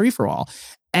of a free for all.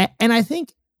 And I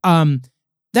think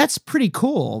that's pretty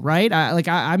cool, right?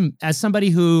 I'm as somebody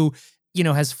who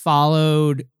has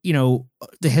followed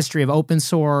the history of open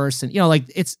source, and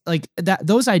it's that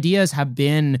those ideas have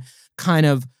been kind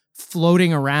of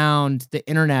floating around the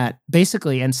internet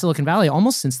basically and Silicon Valley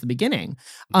almost since the beginning.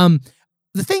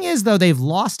 The thing is, though, they've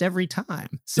lost every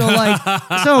time. So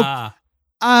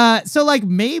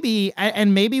maybe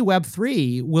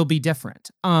Web3 will be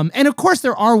different. And of course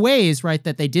there are ways, right,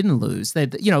 that they didn't lose.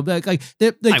 That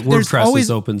WordPress is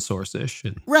open source-ish.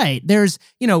 Right. There's,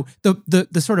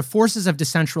 the sort of forces of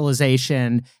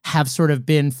decentralization have sort of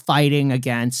been fighting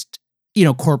against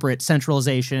corporate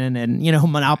centralization and,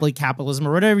 monopoly capitalism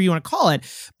or whatever you want to call it,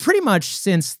 pretty much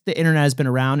since the internet has been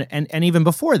around, and even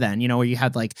before then, where you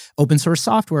had open source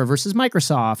software versus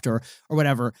Microsoft or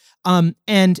whatever.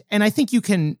 And I think you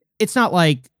can, it's not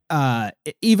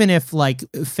even if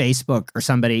Facebook or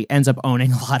somebody ends up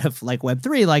owning a lot of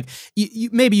Web3, you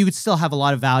maybe you would still have a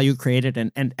lot of value created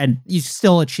and you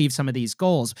still achieve some of these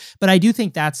goals. But I do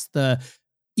think that's the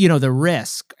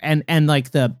risk and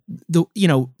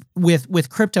with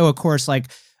crypto, of course,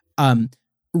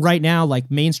 right now,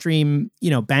 like mainstream,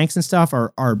 banks and stuff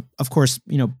are of course,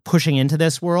 pushing into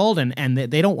this world, and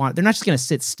they don't want, they're not just going to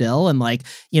sit still and like,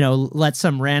 let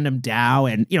some random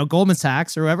DAO and, Goldman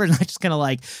Sachs or whoever is not just going to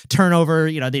like turn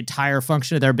over, the entire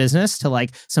function of their business to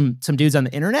like some dudes on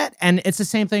the internet. And it's the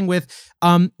same thing with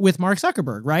Mark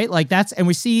Zuckerberg, right? Like and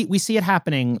we see it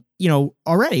happening,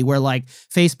 already, where like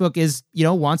Facebook is,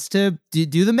 wants to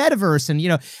do the metaverse, and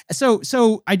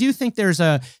so I do think there's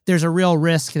a real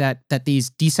risk that these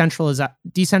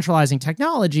decentralizing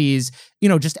technologies,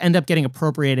 just end up getting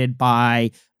appropriated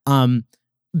by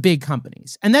big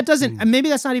companies, and that doesn't, and maybe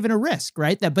that's not even a risk,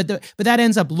 right? But that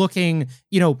ends up looking,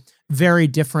 very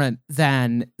different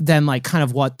than like kind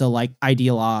of what the like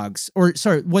ideologues, or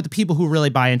sorry, what the people who really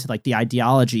buy into like the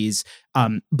ideologies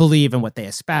believe and what they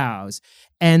espouse.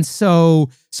 And so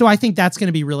I think that's going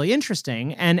to be really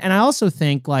interesting. And I also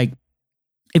think like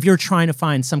if you're trying to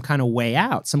find some kind of way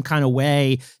out, some kind of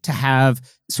way to have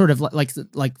sort of like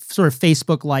sort of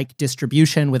Facebook-like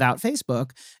distribution without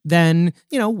Facebook, then,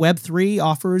 Web3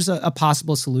 offers a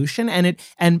possible solution.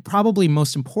 And probably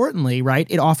most importantly, right,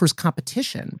 it offers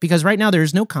competition, because right now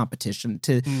there's no competition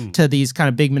to these kind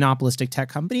of big monopolistic tech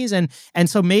companies. And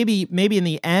so maybe in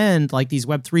the end, like these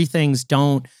Web3 things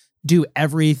don't do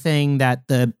everything that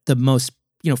the most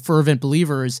fervent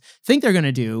believers think they're going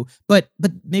to do, but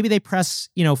maybe they press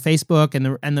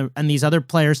Facebook and these other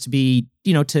players to be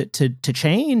to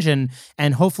change, and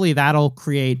hopefully that'll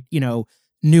create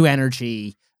new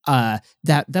energy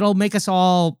that'll make us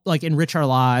all like enrich our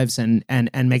lives and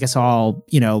make us all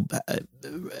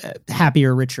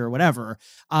happier, richer, whatever.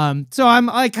 So I'm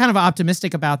like kind of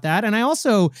optimistic about that, and I'm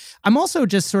also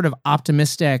just sort of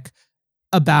optimistic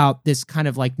about this kind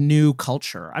of like new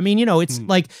culture. I mean, it's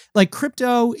like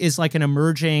crypto is like an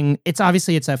emerging, it's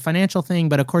a financial thing,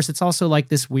 but of course it's also like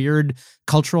this weird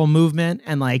cultural movement.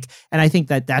 And I think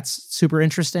that's super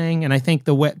interesting. And I think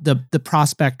the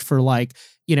prospect for like,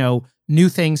 new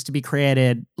things to be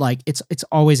created, like it's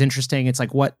always interesting. It's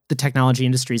like what the technology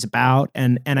industry is about.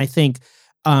 And I think,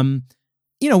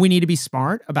 we need to be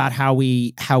smart about how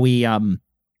we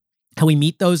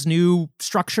meet those new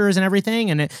structures and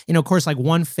everything. And, of course, like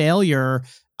one failure,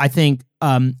 I think,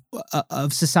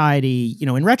 of society,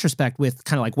 in retrospect with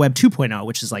kind of like Web 2.0,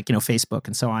 which is like, Facebook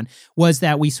and so on, was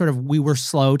that we were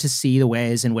slow to see the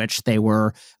ways in which they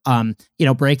were,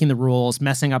 breaking the rules,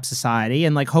 messing up society.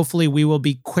 And like, hopefully we will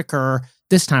be quicker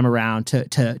this time around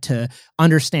to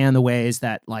understand the ways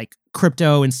that like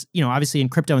crypto and, obviously in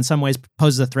crypto in some ways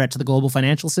poses a threat to the global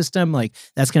financial system. Like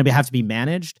that's going to have to be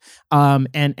managed. And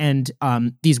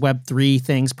these Web3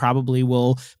 things probably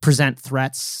will present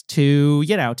threats to,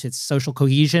 to social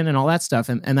cohesion and all that stuff.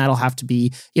 And that'll have to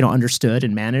be, understood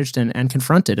and managed and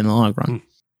confronted in the long run.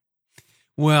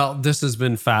 Well, this has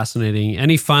been fascinating.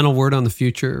 Any final word on the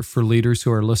future for leaders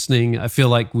who are listening? I feel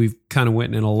like we've kind of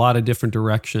went in a lot of different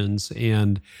directions,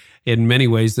 and in many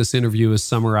ways, this interview has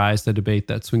summarized a debate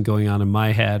that's been going on in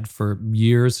my head for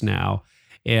years now.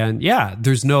 And yeah,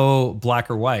 there's no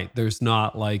black or white. There's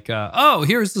not like,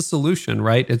 here's the solution,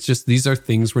 right? It's just these are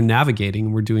things we're navigating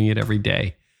and we're doing it every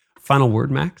day. Final word,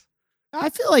 Max? I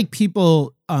feel like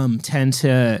people tend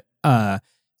to...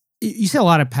 you see a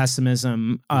lot of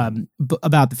pessimism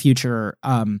about the future.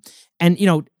 And,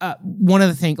 one of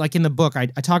the things, like in the book, I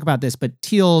talk about this, but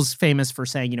Thiel's famous for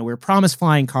saying, we were promised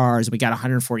flying cars, we got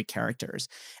 140 characters.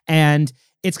 And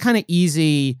it's kind of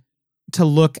easy to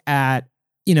look at,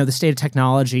 the state of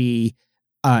technology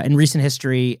in recent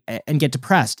history and get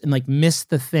depressed and like miss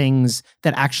the things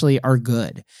that actually are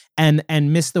good and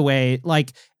miss the way,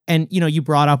 like, and, you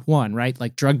brought up one, right?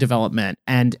 Like drug development.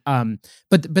 And,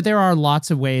 but there are lots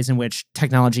of ways in which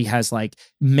technology has like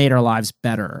made our lives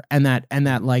better. And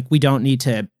that like, we don't need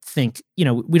to think,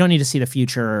 we don't need to see the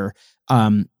future,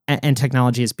 and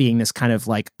technology as being this kind of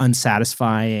like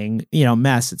unsatisfying,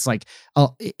 mess. It's like, I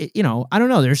don't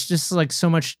know. There's just like so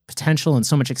much potential and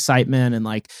so much excitement. And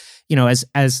like,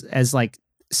 as like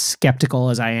skeptical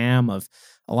as I am of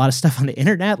a lot of stuff on the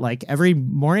internet, like every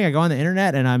morning I go on the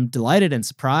internet and I'm delighted and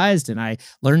surprised and I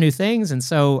learn new things. And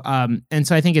so I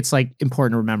think it's like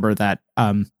important to remember that,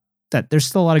 that there's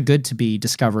still a lot of good to be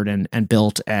discovered and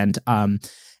built and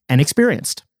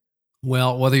experienced.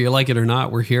 Well, whether you like it or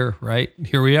not, we're here, right?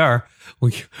 Here we are.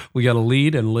 We got to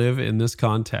lead and live in this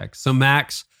context. So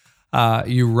Max,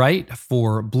 you write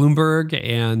for Bloomberg,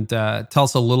 and tell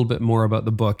us a little bit more about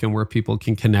the book and where people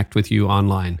can connect with you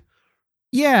online.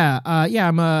 Yeah.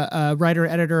 I'm a writer,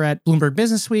 editor at Bloomberg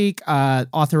Businessweek,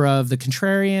 author of The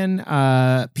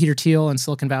Contrarian, Peter Thiel and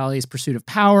Silicon Valley's Pursuit of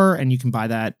Power. And you can buy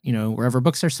that, wherever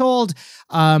books are sold.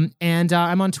 And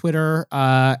I'm on Twitter,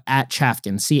 at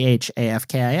Chafkin,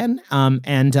 Chafkin.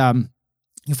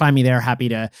 You can find me there. Happy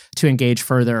to engage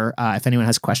further if anyone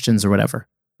has questions or whatever.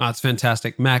 Oh, it's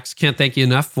fantastic. Max, can't thank you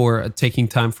enough for taking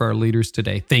time for our leaders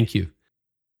today. Thank you.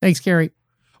 Thanks, Carey.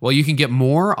 Well, you can get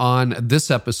more on this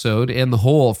episode and the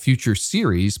whole future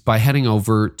series by heading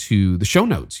over to the show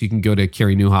notes. You can go to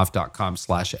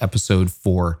careynieuwhof.com/episode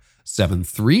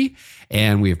 473.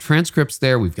 And we have transcripts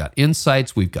there. We've got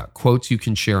insights. We've got quotes you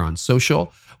can share on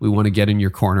social. We want to get in your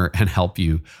corner and help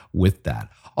you with that.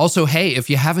 Also, hey,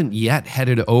 if you haven't yet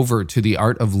headed over to the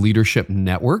Art of Leadership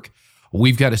Network,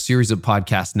 we've got a series of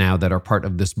podcasts now that are part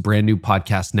of this brand new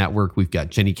podcast network. We've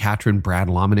got Jenny Catron, Brad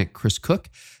Lomenick, Chris Cook,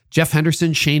 Jeff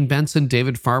Henderson, Shane Benson,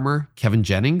 David Farmer, Kevin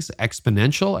Jennings,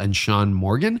 Exponential, and Sean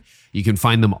Morgan. You can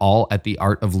find them all at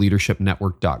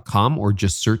theartofleadershipnetwork.com or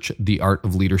just search The Art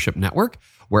of Leadership Network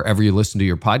wherever you listen to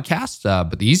your podcasts.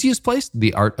 But the easiest place,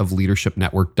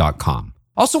 theartofleadershipnetwork.com.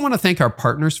 Also want to thank our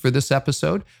partners for this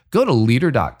episode. Go to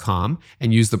leader.com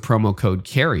and use the promo code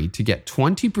CAREY to get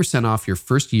 20% off your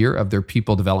first year of their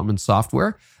people development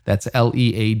software. That's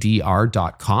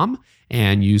leadr.com.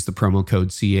 And use the promo code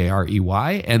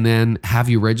CAREY. And then have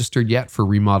you registered yet for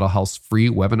Remodel Health's free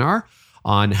webinar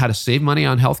on how to save money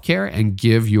on healthcare and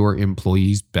give your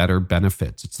employees better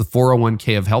benefits? It's the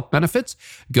 401k of health benefits.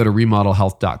 Go to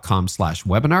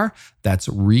remodelhealth.com/webinar. That's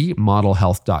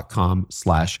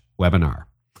remodelhealth.com/webinar.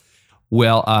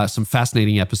 Well, some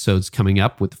fascinating episodes coming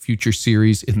up with the future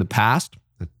series in the past.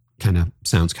 That kind of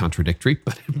sounds contradictory,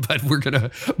 but we're going to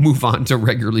move on to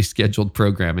regularly scheduled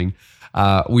programming.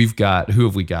 We've got, who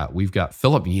have we got? We've got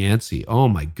Philip Yancey. Oh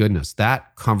my goodness.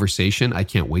 That conversation, I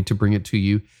can't wait to bring it to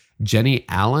you. Jenny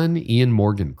Allen, Ian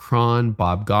Morgan Cron,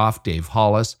 Bob Goff, Dave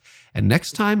Hollis, and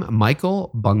next time, Michael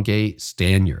Bungay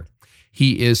Stanier.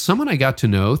 He is someone I got to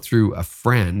know through a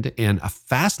friend and a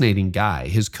fascinating guy.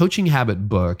 His coaching habit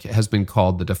book has been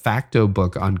called the de facto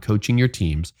book on coaching your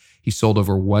teams. He sold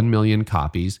over 1 million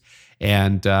copies.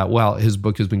 And his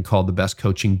book has been called the best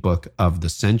coaching book of the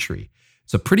century.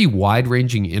 It's a pretty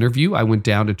wide-ranging interview. I went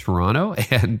down to Toronto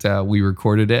and we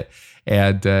recorded it.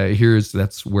 And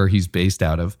that's where he's based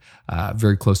out of,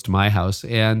 very close to my house.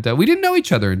 And we didn't know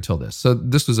each other until this. So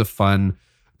this was a fun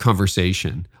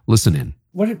conversation. Listen in.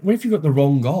 What if you got the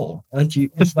wrong goal? Aren't you?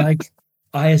 It's like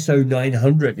ISO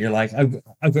 900. You're like,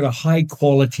 I've got a high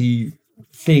quality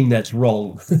thing that's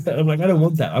wrong. I'm like, I don't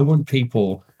want that. I want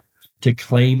people to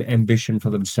claim ambition for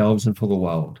themselves and for the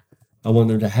world. I want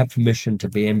them to have permission to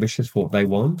be ambitious for what they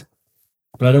want,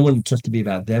 but I don't want it just to be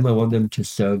about them. I want them to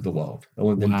serve the world. I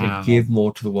want them to give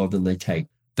more to the world than they take.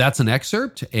 That's an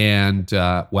excerpt. And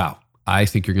I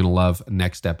think you're going to love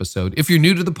next episode. If you're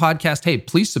new to the podcast, hey,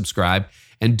 please subscribe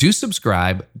and do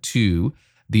subscribe to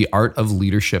the Art of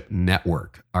Leadership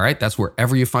Network. All right. That's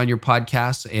wherever you find your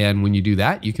podcasts. And when you do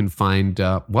that, you can find,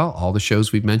 all the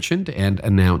shows we've mentioned and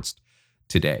announced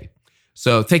today.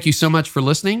 So thank you so much for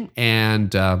listening,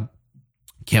 and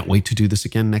can't wait to do this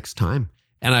again next time.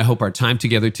 And I hope our time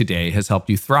together today has helped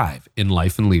you thrive in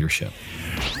life and leadership.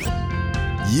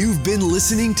 You've been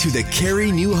listening to the Carey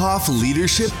Nieuwhof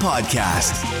Leadership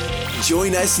Podcast.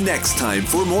 Join us next time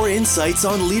for more insights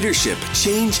on leadership,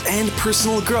 change, and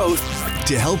personal growth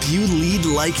to help you lead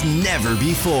like never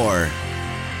before.